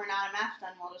yeah, if we're not a match,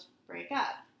 then we'll just break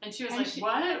up. And she was And like, she-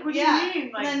 "What? What do yeah. you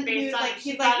mean?" Like, Then he based was on like- she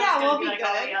he's thought like, it "Yeah, was we'll gonna be like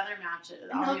all good." the other matches,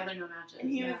 And all he'll- the other no matches. And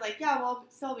he yeah. was like, yeah, we'll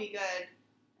still be good.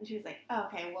 And she was like, oh,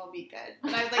 okay, we'll be good.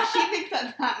 And I was like, she thinks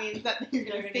that means that they're "They're going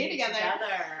to gonna stay be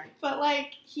together. But,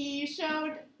 like, he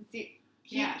showed,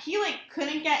 Yeah. he, like,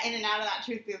 couldn't get in and out of that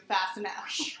truth booth fast enough.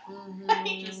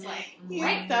 Mhm. Just, like, He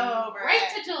right- was so over right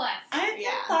it. to Gillette. I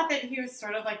Yeah. thought that he was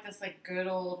sort of like this like good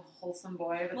old wholesome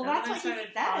boy, but Well, then that's when I what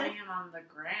he started says. following him on the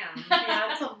gram, he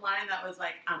had some line that was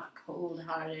like, "I'm a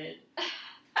cold-hearted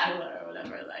killer," or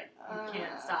whatever. Like, you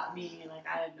can't stop me. Like,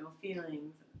 I had no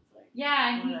feelings. And it's like,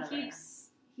 Yeah, and whatever.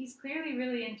 he's clearly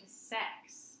really into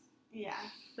sex. Yeah.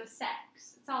 The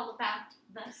sex. It's all about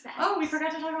the sex. Oh, we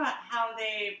forgot to talk about how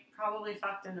they probably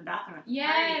fucked in the bathroom at the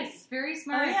Yes, very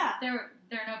smart. Oh, yeah.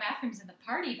 There are no bathrooms in the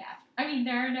party bathroom. I mean,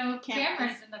 there are no Cameras.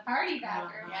 cameras in the party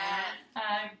bathroom.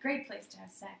 Yes. Great place to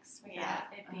have sex without Yeah.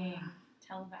 it being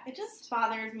televised. It just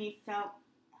bothers me so.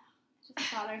 It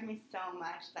just bothers me so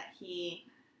much that he,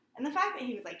 and the fact that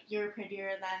he was like, "You're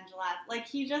prettier than Gillette." Like,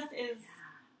 he just is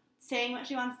saying what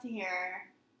she wants to hear.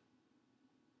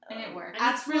 And it works.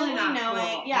 And it's really Absolutely not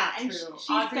knowing, cool. yeah, Not and true. she's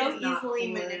Audrey so is not easily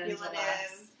cooler than manipulative.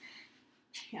 Gillette.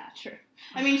 Yeah, true.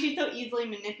 I mean, she's so easily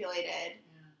manipulated.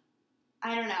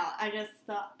 I don't know. I just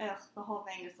thought, the whole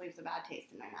thing just leaves a bad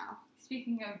taste in my mouth.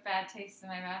 Speaking of bad taste in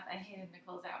my mouth, I hated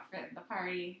Nicole's outfit at the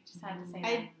party. Just had to say that.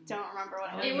 I don't remember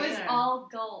what I it It was. was either. all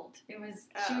gold. It was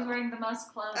she was Oh. wearing the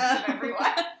most clothes Oh. of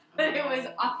everyone. But it was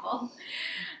awful.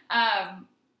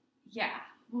 Yeah.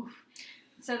 Oof.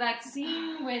 So that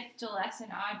scene with Gillette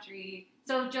and Audrey.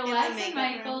 So Gillette and makeup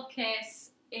Michael kiss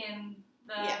in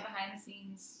the Yeah. behind the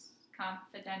scenes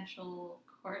confidential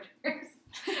quarters.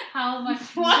 How much?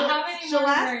 What? How many more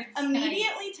Gillette words can I use?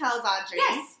 immediately tells Audrey.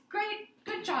 Yes. Great.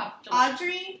 Good job, Gillette.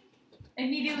 Audrey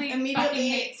immediately immediately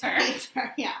hates her. hates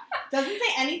her. Yeah. Doesn't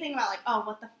say anything about, like, oh,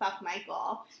 what the fuck,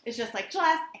 Michael. It's just like,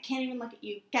 Gillette, I can't even look at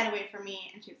you. Get away from me.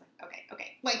 And she was like,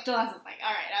 okay. Like, Gillette is like,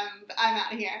 all right, I'm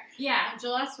out of here. Yeah. And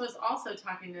Gillette was also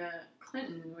talking to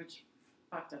Clinton, which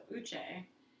fucked up Uche.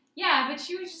 Yeah, but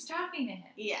she was just talking to him.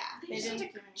 Yeah. They just didn't need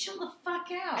to do anything. chill the fuck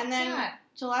out. And then God.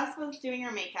 Gillette was doing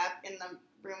her makeup in the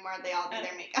room where they all do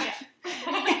their makeup.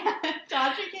 Yeah.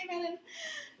 Audrey came in and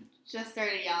just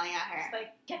started yelling at her. It's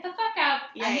like, get the fuck out.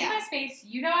 Yeah, I need yeah. my space.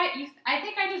 You know, I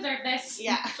think I deserve this.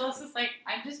 Yeah. Gilles is like,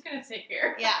 I'm just gonna sit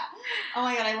here. Yeah. Oh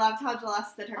my god, I loved how Gillette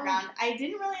stood her Oh. ground. I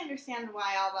didn't really understand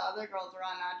why all the other girls were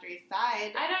on Audrey's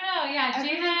side. I don't know. Yeah,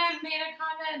 Everyone Jada seems- made a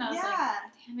comment. And I was like, Yeah.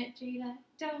 damn it, Jada,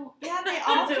 don't. Yeah, they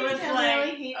all Because seem it was to like,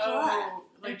 really hate Gillette.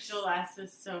 like It's- Gillette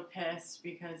is so pissed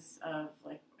because of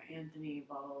like Anthony,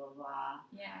 blah blah blah blah.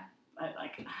 Yeah. But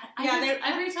like, Yeah, just,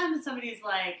 every time somebody's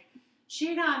like,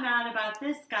 she got mad about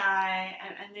this guy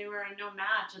and they were in no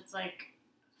match, it's like,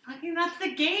 fucking, that's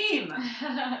the game.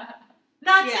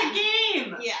 That's Yeah. the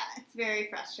game. Yeah, it's very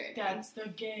frustrating. the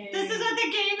game. This is what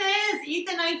the game is.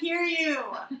 Ethan, I hear you.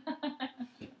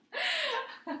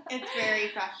 It's very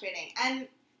frustrating. And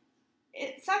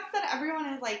it sucks that everyone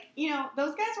is like,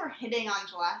 those guys were hitting on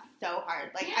Gillette so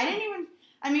hard. Like,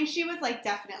 I mean, she was like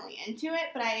definitely into it,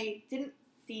 but I didn't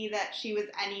see that she was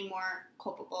any more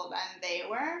culpable than they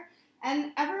were.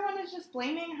 And everyone is just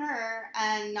blaming her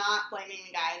and not blaming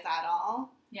the guys at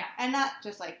all. Yeah. And that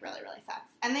just like really, really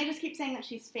sucks. And they just keep saying that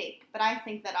she's fake, but I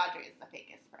think that Audrey is the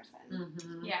fakest person.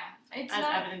 Mm-hmm. Yeah. It's As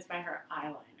not. evidenced by her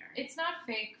eyeliner. It's not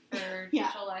fake for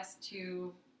Yeah. Gillette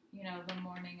to, the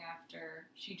morning after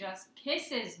she just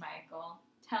kisses Michael,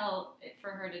 for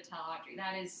her to tell Audrey.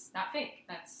 That is not fake.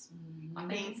 That's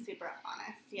Being super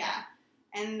honest, yeah.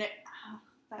 And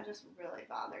that just really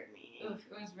bothered me. oof,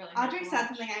 it was really Audrey hard to said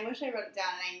watch. something. I wish I wrote it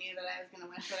down, and I knew that I was going to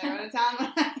wish that I wrote it down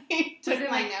when I Was took it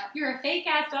my like, note. you're a fake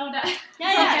ass donut?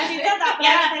 Yeah, she said that. But I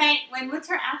was like, What's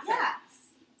her accent?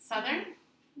 yes. Southern?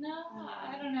 No,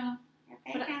 I don't know.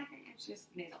 But she's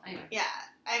nasal. Anyway. Yeah,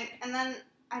 and then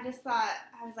I just thought,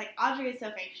 I was like, Audrey is so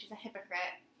fake. She's a hypocrite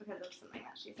because of something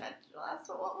that she said to us.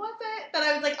 So what was it? That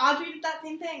I was like, Audrey did that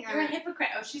same thing. You're a hypocrite.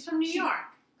 Oh, she's from New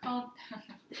York. I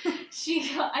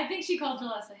think she called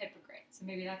Gillette a hypocrite, so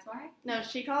maybe that's why. No,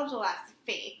 she called Gillette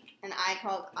fake, and I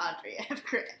called Audrey a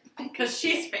hypocrite. Because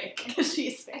she's fake. Because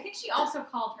she's I fake. think she also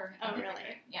called her a Oh, hypocrite.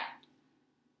 really? Yeah.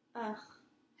 Ugh.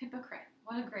 Hypocrite.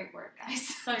 What a great word, guys.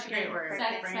 Such a great word.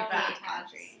 Said it Bring so it many back. times.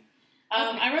 Audrey.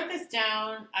 Okay. I wrote this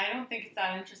down. I don't think it's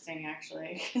that interesting,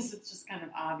 actually, because it's just kind of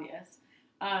obvious.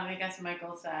 I guess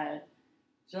Michael said,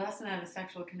 Gillette and I have a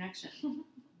sexual connection.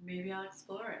 Maybe I'll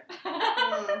explore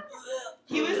it.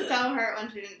 He was so hurt when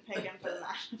she didn't pick him for the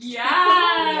match. Yeah.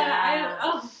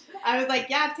 Yeah. I was like,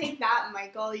 yeah, take that,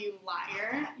 Michael, you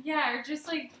liar. Yeah, or just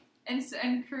like, and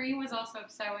Kareem was also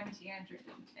upset when Deandra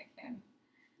didn't pick him.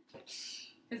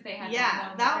 Because they had Yeah,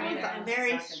 no that one was right.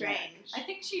 very Suck it strange. I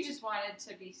think she just wanted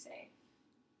to be safe.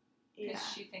 Because Yeah.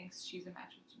 she thinks she's a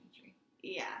match with Dimitri.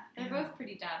 Yeah. They're both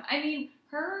pretty dumb. I mean,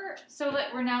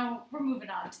 we're moving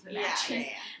on to the Yeah, matches.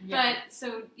 yeah. But,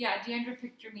 so, yeah, Deandra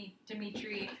picked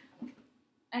Dimitri,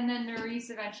 and then Nerys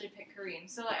eventually picked Kareem.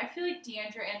 So, like, I feel like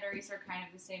Deandra and Nerys are kind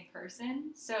of the same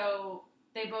person. So,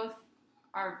 they both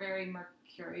are very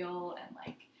mercurial and,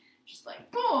 like, just like,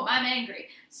 boom, I'm angry.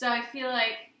 So, I feel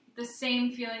like the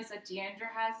same feelings that Deandra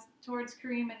has towards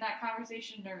Kareem in that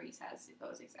conversation, Nerys has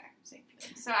those exact same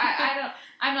feelings. So,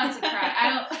 I'm not surprised.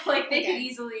 I don't, like, they could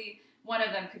easily... One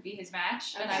of them could be his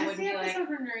match, and I Is would this be the like, episode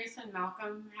where Nerys and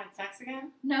Malcolm had sex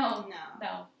again? no.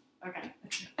 Okay.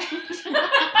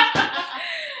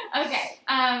 Okay,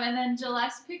 and then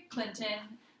Gillespie picked Clinton.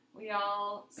 We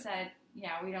all said,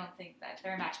 yeah, we don't think that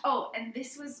they're a match. Oh, and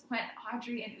this was when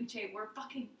Audrey and Uche were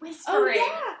fucking whispering.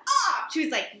 Oh, yeah. She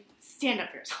was like, stand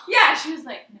up for yourself. Yeah, she was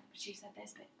like, no, she said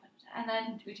this, but and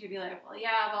then Uche would be like, well,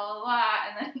 yeah, blah, blah, blah,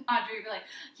 and then Audrey would be like,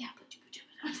 yeah, but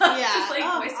Yeah. just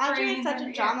like whispering Audrey is in such her a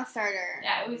ear. drama starter.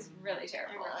 Yeah, it was really I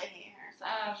terrible. really hate her so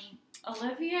much.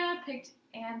 Olivia picked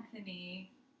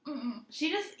Anthony. Mm-mm.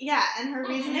 She just, yeah, and her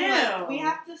reasoning Ew. was, we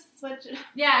have to switch it.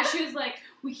 Yeah, she was like,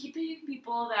 we keep picking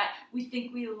people that we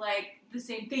think we like the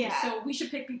same thing, Yeah. so we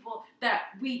should pick people that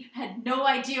we had no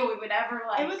idea we would ever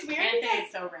like. It was weird Anthony's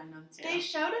because so random, too. they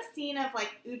showed a scene of, like,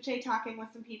 Uche talking with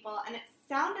some people, and it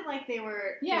sounded like they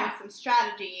were Yeah. doing some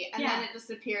strategy, and Yeah. then it just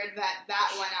appeared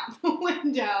that went out the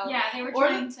window. Yeah, they were Or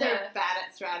trying that to. they're bad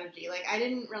at strategy. Like, I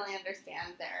didn't really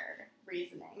understand their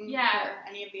reasoning Yeah. for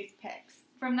any of these picks.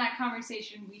 From that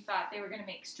conversation, we thought they were going to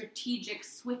make strategic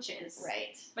switches,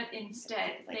 Right. but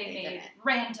instead seems like they they made didn't.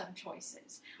 random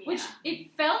choices. Which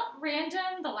it felt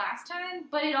random the last time,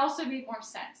 but it also made more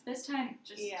sense. This time, it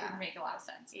just Yeah. didn't make a lot of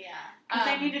sense. Yeah. Because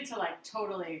they needed to, like,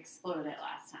 totally explode it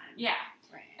last time. Yeah,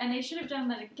 Right. and they should have done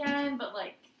that again, but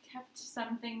like kept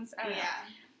some things. I don't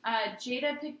know.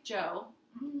 Jada picked Joe.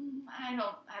 I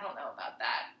don't know about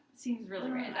that. Seems really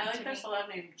random. I like to their me. celeb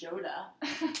named Joda.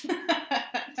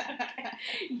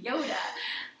 Yoda.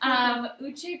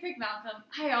 Uche picked Malcolm.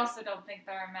 I also don't think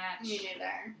they're a match. Me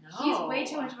neither. No. He's way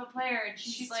too much of a player, and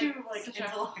she's like, too, like, such a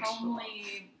intellectual.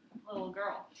 homely little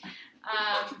girl.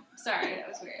 Sorry, that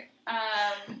was weird.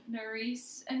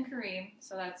 Nerys and Kareem,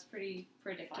 so that's pretty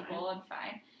predictable and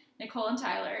fine. Nicole and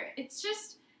Tyler. It's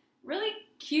just really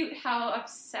cute how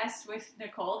obsessed with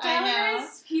Nicole I Tyler know.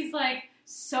 is. He's like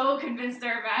so convinced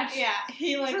they're a match. Yeah,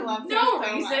 he like For loves no her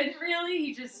so reason, much. really.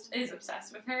 He just is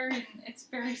obsessed with her, and it's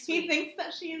very sweet. He thinks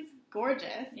that she's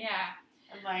gorgeous. Yeah.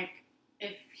 And, like,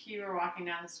 if he were walking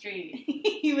down the street,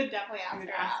 He would definitely I ask would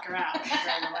her ask out. her out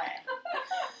right away.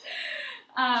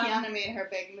 Kiana made her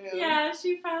big move. Yeah,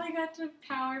 she finally got to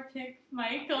power pick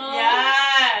Michael.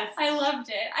 Yes! I loved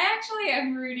it. I actually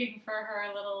am rooting for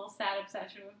her little sad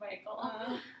obsession with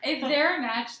Michael. If they're a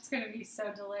match, it's going to be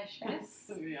so delicious.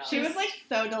 She was like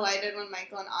so delighted when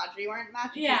Michael and Audrey weren't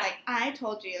matching. Yeah. She was like, I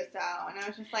told you so. And I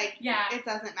was just like, Yeah. it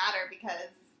doesn't matter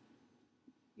because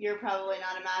you're probably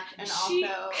not a match. And She-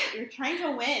 also, you're trying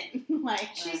to win. Like,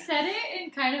 She said it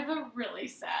in kind of a really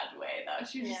sad way, though.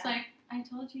 She was just Yeah. like, I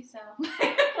told you so.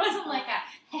 It wasn't like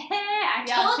a, hey, I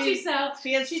Yeah, told you she's- so.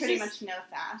 she has She's pretty just- much no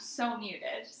sass. So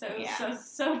muted. Yeah.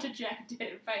 So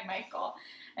dejected by Michael.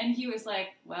 And he was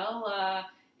like, well,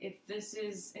 if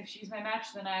she's my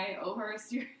match, then I owe her a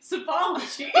serious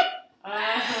apology.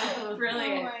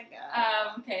 Brilliant. Oh my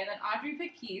god. Okay, then Audrey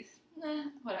picked Keith.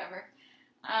 Whatever.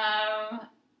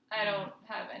 I don't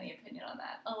have any opinion on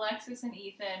that. Alexis and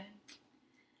Ethan.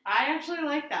 I actually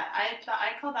like that.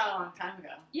 I called that a long time ago.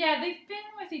 Yeah, they've been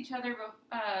with each other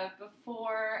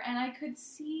before, and I could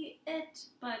see it,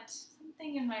 but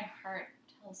something in my heart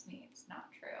tells me it's not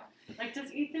true. Like,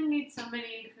 does Ethan need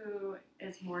somebody who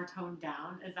is more toned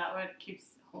down? Is that what keeps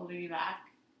holding you back?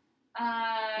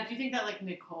 Do you think that, like,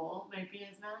 Nicole might be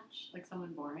his match? Like,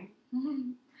 someone boring?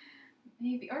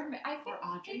 Maybe, or I think Or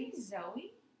Audrey? maybe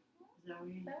Zoe.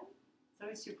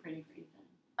 Zoe's too pretty for Ethan.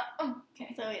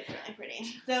 Okay. Zoe is really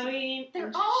pretty. Zoe They're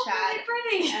and all Shad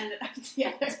really pretty. ended up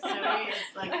together. Zoe is,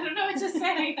 like... I don't know what to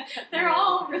say. They're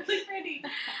all really pretty.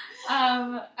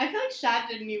 I feel like Shad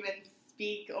didn't even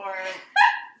speak or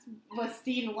was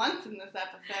seen once in this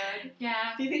episode.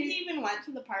 Yeah. Do you think he even went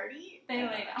to the party? They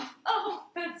laid off. Oh,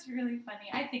 that's really funny.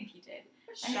 I think he did.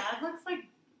 Shad looks like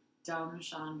dumb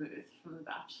Sean Booth from The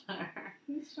Bachelor.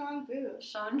 Who's Sean Booth?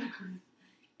 Sean Booth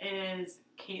is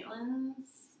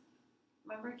Caitlin's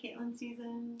remember Caitlin's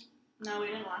season? No, we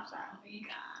didn't watch that. We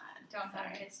God. don't have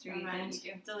Sorry. history. Never mind. Than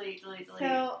you do. Delete.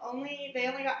 So they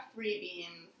only got 3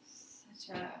 beans.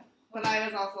 Such a But I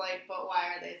was also like, but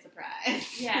why are they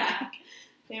surprised? Yeah.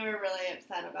 They were really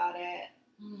upset about it.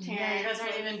 Yeah, you guys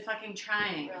aren't even fucking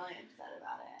trying. Really upset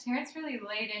about it. Terrence really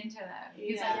laid into them.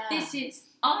 He was Yeah. like, "This is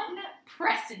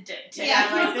unprecedented." Yeah.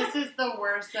 Like, this is the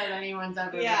worst that anyone's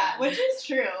ever Yeah, done. which is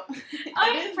true. It is the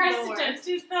worst.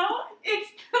 Unprecedented, though.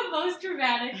 It's the most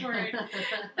dramatic word.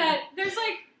 That there's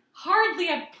like hardly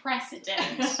a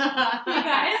precedent. You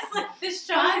guys, like this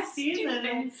show 5 is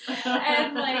stupid. seasons.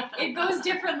 And like it goes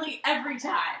differently every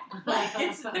time. Like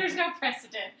there's no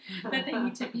precedent that they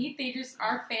need to meet. They just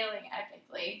are failing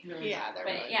epically. Yeah, they're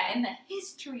But really yeah, in the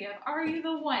history of Are You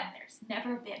the One, there's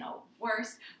never been a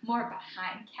worse, more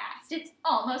behind cast. It's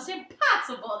almost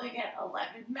impossible to get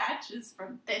 11 matches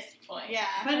from this point. Yeah.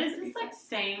 But is this like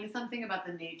saying something about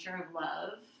the nature of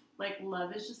love? Like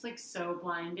love is just like so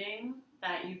blinding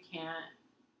that you can't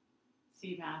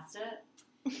see past it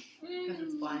because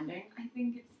it's blinding. I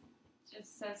think it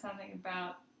just says something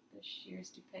about the sheer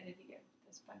stupidity of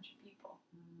this bunch of people.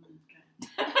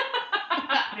 Okay.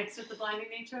 Mixed with the blinding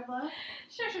nature of love?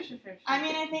 Sure. I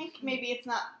mean, I think maybe it's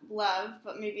not love,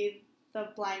 but maybe the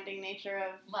blinding nature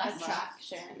of Lust.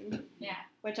 attraction. Yeah.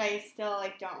 Which I still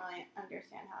don't really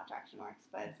understand how attraction works,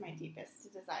 but it's my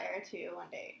deepest desire to one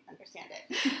day understand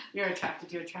it. You're attracted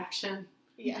to attraction.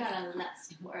 Yes. gotta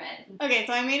lust for it. Okay,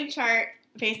 so I made a chart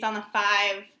based on the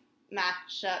 5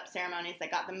 matchup ceremonies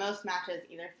that got the most matches,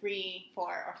 either 3,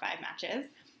 4, or 5 matches.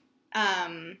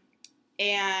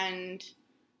 And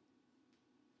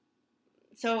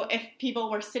so if people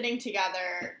were sitting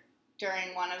together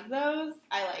during one of those,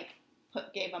 I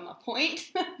gave them a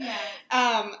point.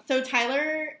 Yeah. So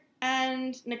Tyler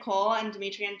and Nicole and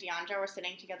Dimitri and Deandra were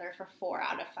sitting together for 4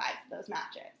 out of 5 of those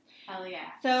matches. Hell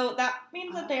yeah. So that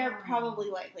means that they are probably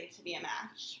likely to be a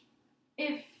match.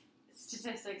 If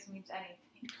statistics means anything.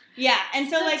 Yeah, and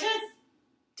so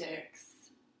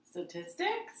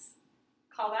Statistics?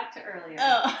 Call back to earlier.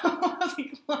 Oh, I was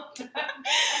like, what?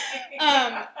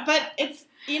 But it's,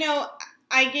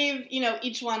 I gave,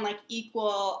 each one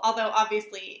equal, although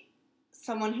obviously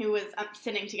someone who was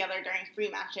sitting together during 3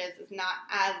 matches is not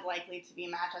as likely to be a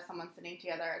match as someone sitting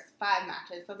together as 5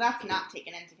 matches, so that's not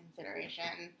taken into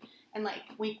consideration. And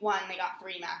week 1 they got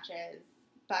 3 matches,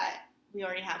 but we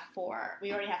already have 4.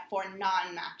 We already have 4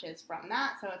 non-matches from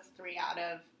that, so it's 3 out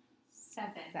of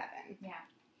 7. 7.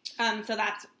 Yeah. So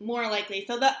that's more likely.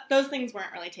 So those things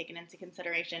weren't really taken into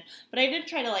consideration. But I did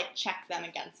try to check them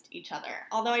against each other.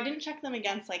 Although I didn't check them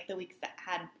against the weeks that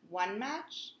had 1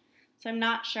 match. So I'm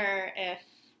not sure if,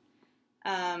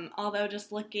 although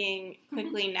just looking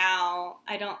quickly now,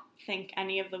 I don't think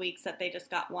any of the weeks that they just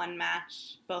got 1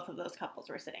 match, both of those couples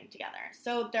were sitting together.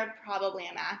 So they're probably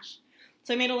a match.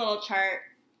 So I made a little chart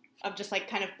of just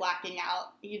kind of blacking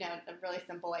out, a really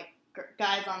simple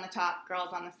guys on the top,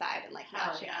 girls on the side, and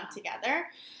matching them together.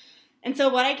 And so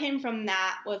what I came from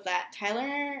that was that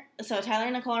Tyler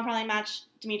and Nicole are probably a match,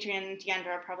 Dimitri and Deandra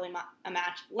are probably a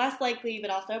match. Less likely,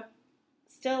 but also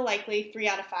still likely, 3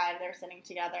 out of 5 they're sitting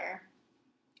together.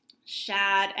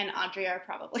 Shad and Audrey are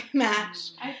probably a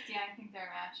match. I think they're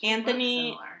a match.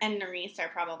 Anthony and Nerese are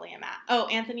probably a match. Oh,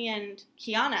 Anthony and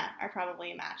Kiana are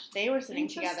probably a match. They were sitting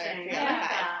together 3 out of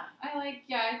 5.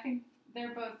 I think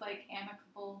they're both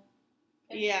amicable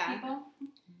people.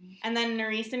 And then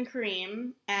Nerese and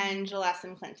Kareem and Jaless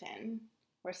and Clinton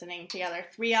were sitting together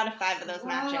 3 out of 5 of those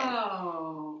matches.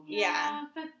 Oh. Yeah.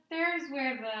 But there's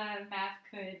where the math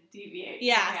could deviate.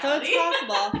 Yeah, from so it's reality.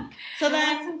 possible. So Jaless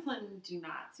then, and Clinton do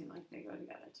not seem like they go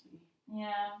together to me.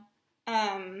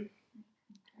 Yeah.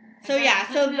 so yeah,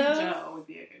 so Clinton and Joe would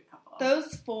be a good couple.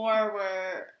 those 4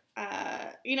 were,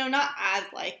 not as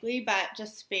likely, but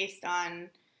just based on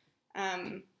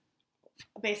the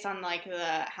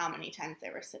how many times they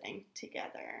were sitting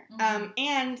together. Mm-hmm.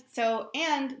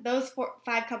 And those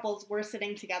 5 couples were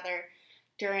sitting together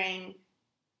during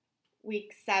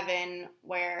week 7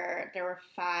 where there were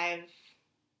 5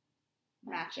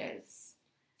 matches.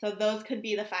 So those could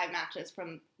be the 5 matches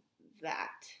from that.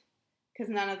 Because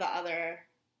none of the other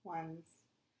ones,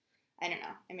 I don't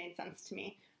know, it made sense to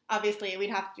me. Obviously,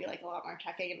 we'd have to do a lot more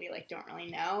checking, and we don't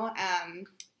really know.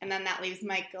 And then that leaves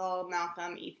Michael,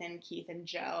 Malcolm, Ethan, Keith, and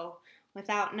Joe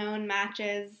without known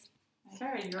matches.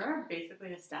 Sorry, you're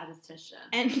basically a statistician.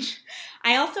 And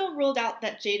I also ruled out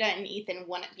that Jada and Ethan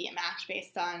wouldn't be a match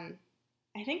based on,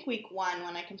 I think, week 1.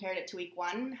 When I compared it to week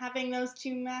 1, having those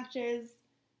 2 matches,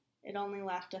 it only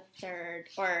left a third,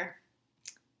 or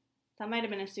that might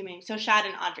have been assuming. So Shad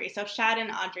and Audrey. So if Shad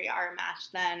and Audrey are a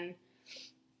match, then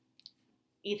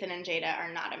Ethan and Jada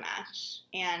are not a match.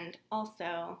 And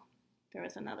also, there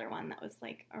was another one that was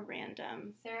like a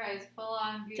random. Sarah is full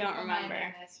on beautiful. Don't remember.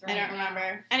 mindedness I right don't now.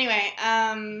 remember. Anyway,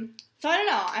 so I don't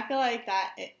know. I feel like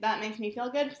that makes me feel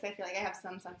good because I feel like I have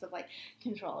some sense of like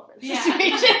control over the Yeah.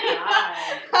 situation.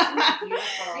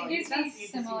 Beautiful. It gives You me guys need to see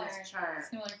similar this chart.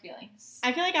 feelings.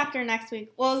 I feel like after next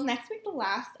week, well, is next week the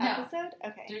last No. episode?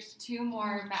 Okay. There's 2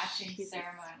 more matching Jesus.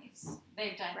 ceremonies.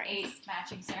 They've done Right. 8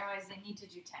 matching ceremonies. They need to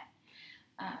do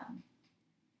 10.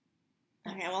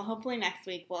 Okay, well, hopefully next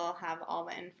week we'll have all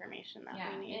the information that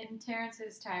Yeah, we need. in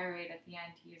Terrence's tirade at the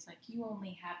end, he was like, "You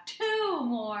only have 2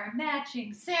 more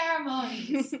matching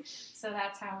ceremonies." So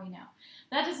that's how we know.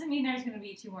 That doesn't mean there's going to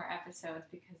be 2 more episodes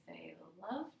because they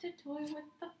love to toy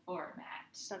with the format.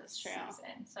 That's true.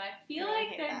 Season. So I feel I really like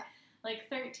hate that, that. like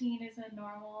 13 is a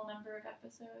normal number of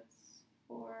episodes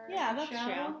for Yeah, a that's show.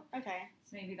 true. Okay.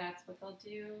 So maybe that's what they'll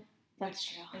do. That's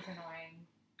which true. is annoying.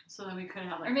 So then we could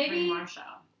have Or like maybe- 3 more shows.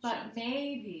 But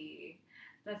maybe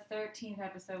the 13th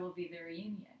episode will be the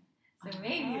reunion. So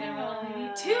maybe there will only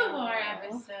be 2 more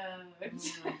episodes.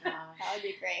 Oh my gosh. That would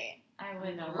be great. I I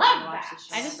would never love watched that. the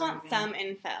show. I just want some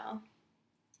info.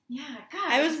 Yeah,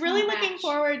 God. I was it's really so looking much.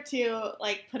 forward to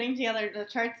like putting together the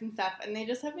charts and stuff, and they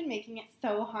just have been making it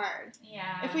so hard.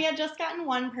 Yeah. If we had just gotten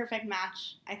one perfect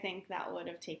match, I think that would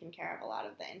have taken care of a lot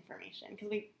of the information.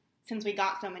 Because since we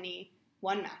got so many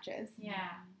 1 matches, Yeah.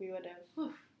 we would have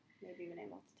Whew. maybe been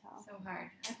able to tell. So hard.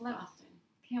 I'd love. Exhausting.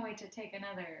 Can't wait to take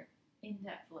another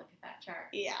in-depth look at that chart.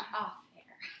 Yeah. Off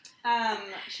air.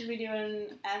 Should we do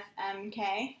an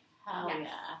FMK? Hell Yes.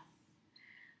 yeah.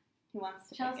 Who wants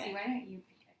to Chelsea, pick it? why don't you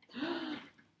pick it? Dun,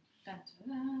 dun,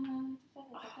 dun, dun, Oh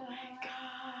dun, my dun.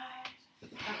 god.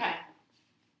 Okay.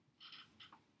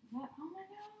 What? Oh my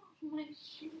god, my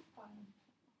shoe button.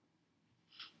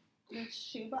 The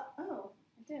Shuba. Oh,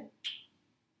 I did.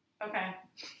 Okay.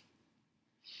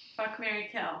 Fuck, marry,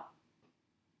 kill.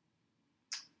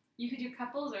 You could do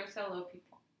couples or solo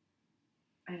people.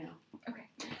 I know. Okay.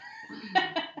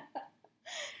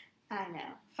 I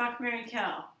know. Fuck, marry,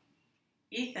 kill.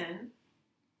 Ethan,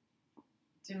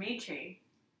 Dimitri,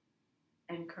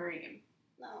 and Kareem.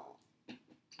 No.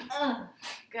 Ugh.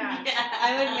 God.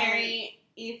 I would marry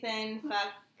Ethan,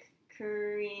 fuck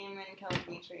Kareem, and kill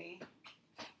Dimitri.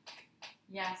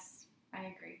 Yes,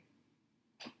 I agree.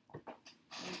 What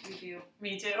do you do?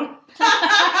 Me too.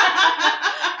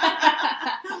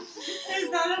 Is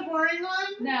that a boring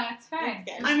one? No, it's fine.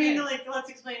 It's good. I mean, like, let's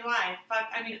explain why. Fuck,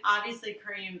 I mean, obviously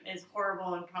Kareem is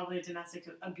horrible and probably a domestic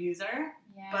abuser,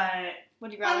 Yeah. but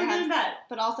Would you rather other than have? that,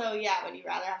 But also, yeah, would you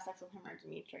rather have sex with him or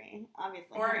Dimitri?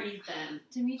 Obviously. or Ethan.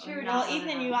 Dimitri would No, Well, also.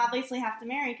 Ethan, you obviously have to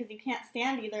marry because you can't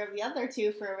stand either of the other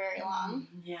 2 for very long.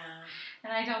 Yeah.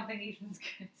 And I don't think Ethan's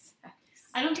good at sex.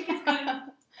 I don't think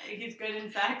he's good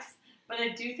in sex, but I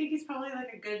do think he's probably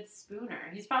like a good spooner.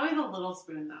 He's probably the little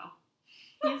spoon though.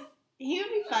 He would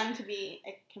be fun to be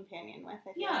a companion with.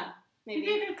 I feel Yeah. like. He'd be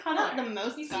Maybe a good not the cuddler.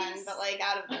 most He fun, seems- but like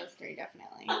out of those 3,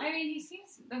 definitely. I mean, he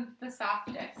seems the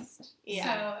softest. Yeah.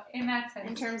 So, in that sense,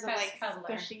 In terms of best like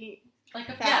cuddler. squishy. Like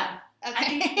a fat. pillow. I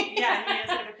Okay. think, yeah, he is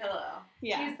like a pillow.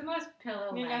 Yeah. He's the most pillow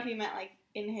I didn't know if you meant like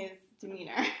in his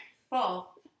demeanor. Both.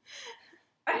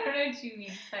 I don't know what you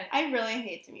mean, but I really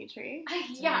hate Dimitri. I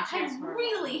Dimitri's horrible.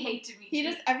 really hate Dimitri. He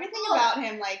just everything Ugh. about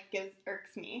him like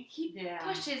irks me. he Yeah.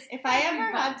 pushes. If I ever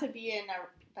everybody. had to be in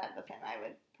a bed with him, I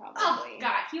would probably. Oh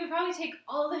God, he would probably take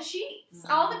all the sheets,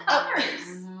 all the covers,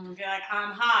 Mhm. Be like,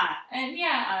 I'm hot. and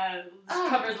yeah, Oh.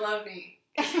 Covers love me.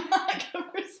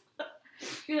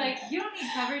 be like, you don't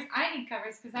need covers, I need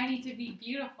covers because I need to be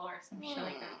beautiful or some shit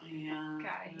like that. Yeah.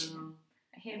 God, I hate him.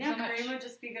 I hate him Yeah, so much. Kareem would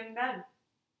just be good in bed.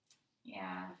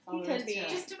 Yeah, That's all He there could is be. to it.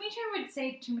 just Dimitri would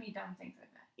say too many dumb things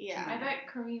like that. Yeah. I bet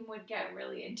Kareem would get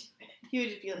really into it. He would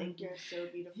just be like, "You're so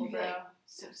beautiful, He'd be bro." like,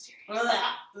 so serious.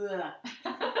 Ugh.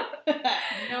 Ugh.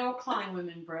 No calling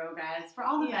women bro, guys. For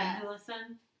all the Yeah. men who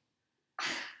listen,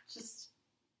 just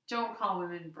don't call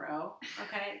women bro,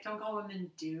 okay? Don't call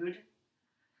women dude.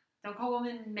 Don't call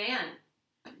women man.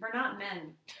 We're not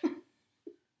men.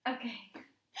 Okay.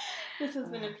 This has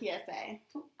been a PSA.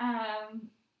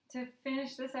 To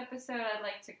finish this episode, I'd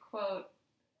like to quote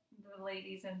the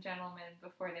ladies and gentlemen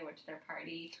before they went to their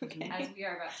party, Okay. as we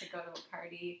are about to go to a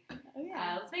party. Oh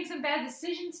yeah. Let's make some bad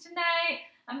decisions tonight.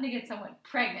 I'm gonna get someone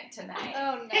pregnant tonight.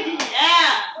 Oh no.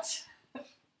 Yeah!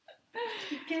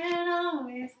 You can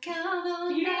always count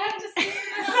on You me. don't have to sing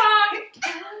the song.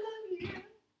 Count on you.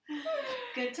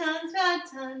 Good times, bad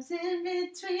times, in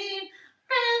between.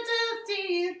 Friends will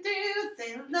see you through.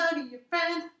 Say hello to your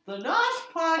friends. The Nosh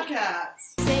Podcast.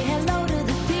 Say hello to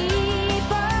the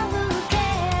people who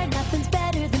care. Nothing's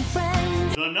better than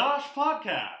friends. The Nosh Nash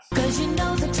Podcast. Cause you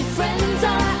know that your friends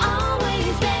are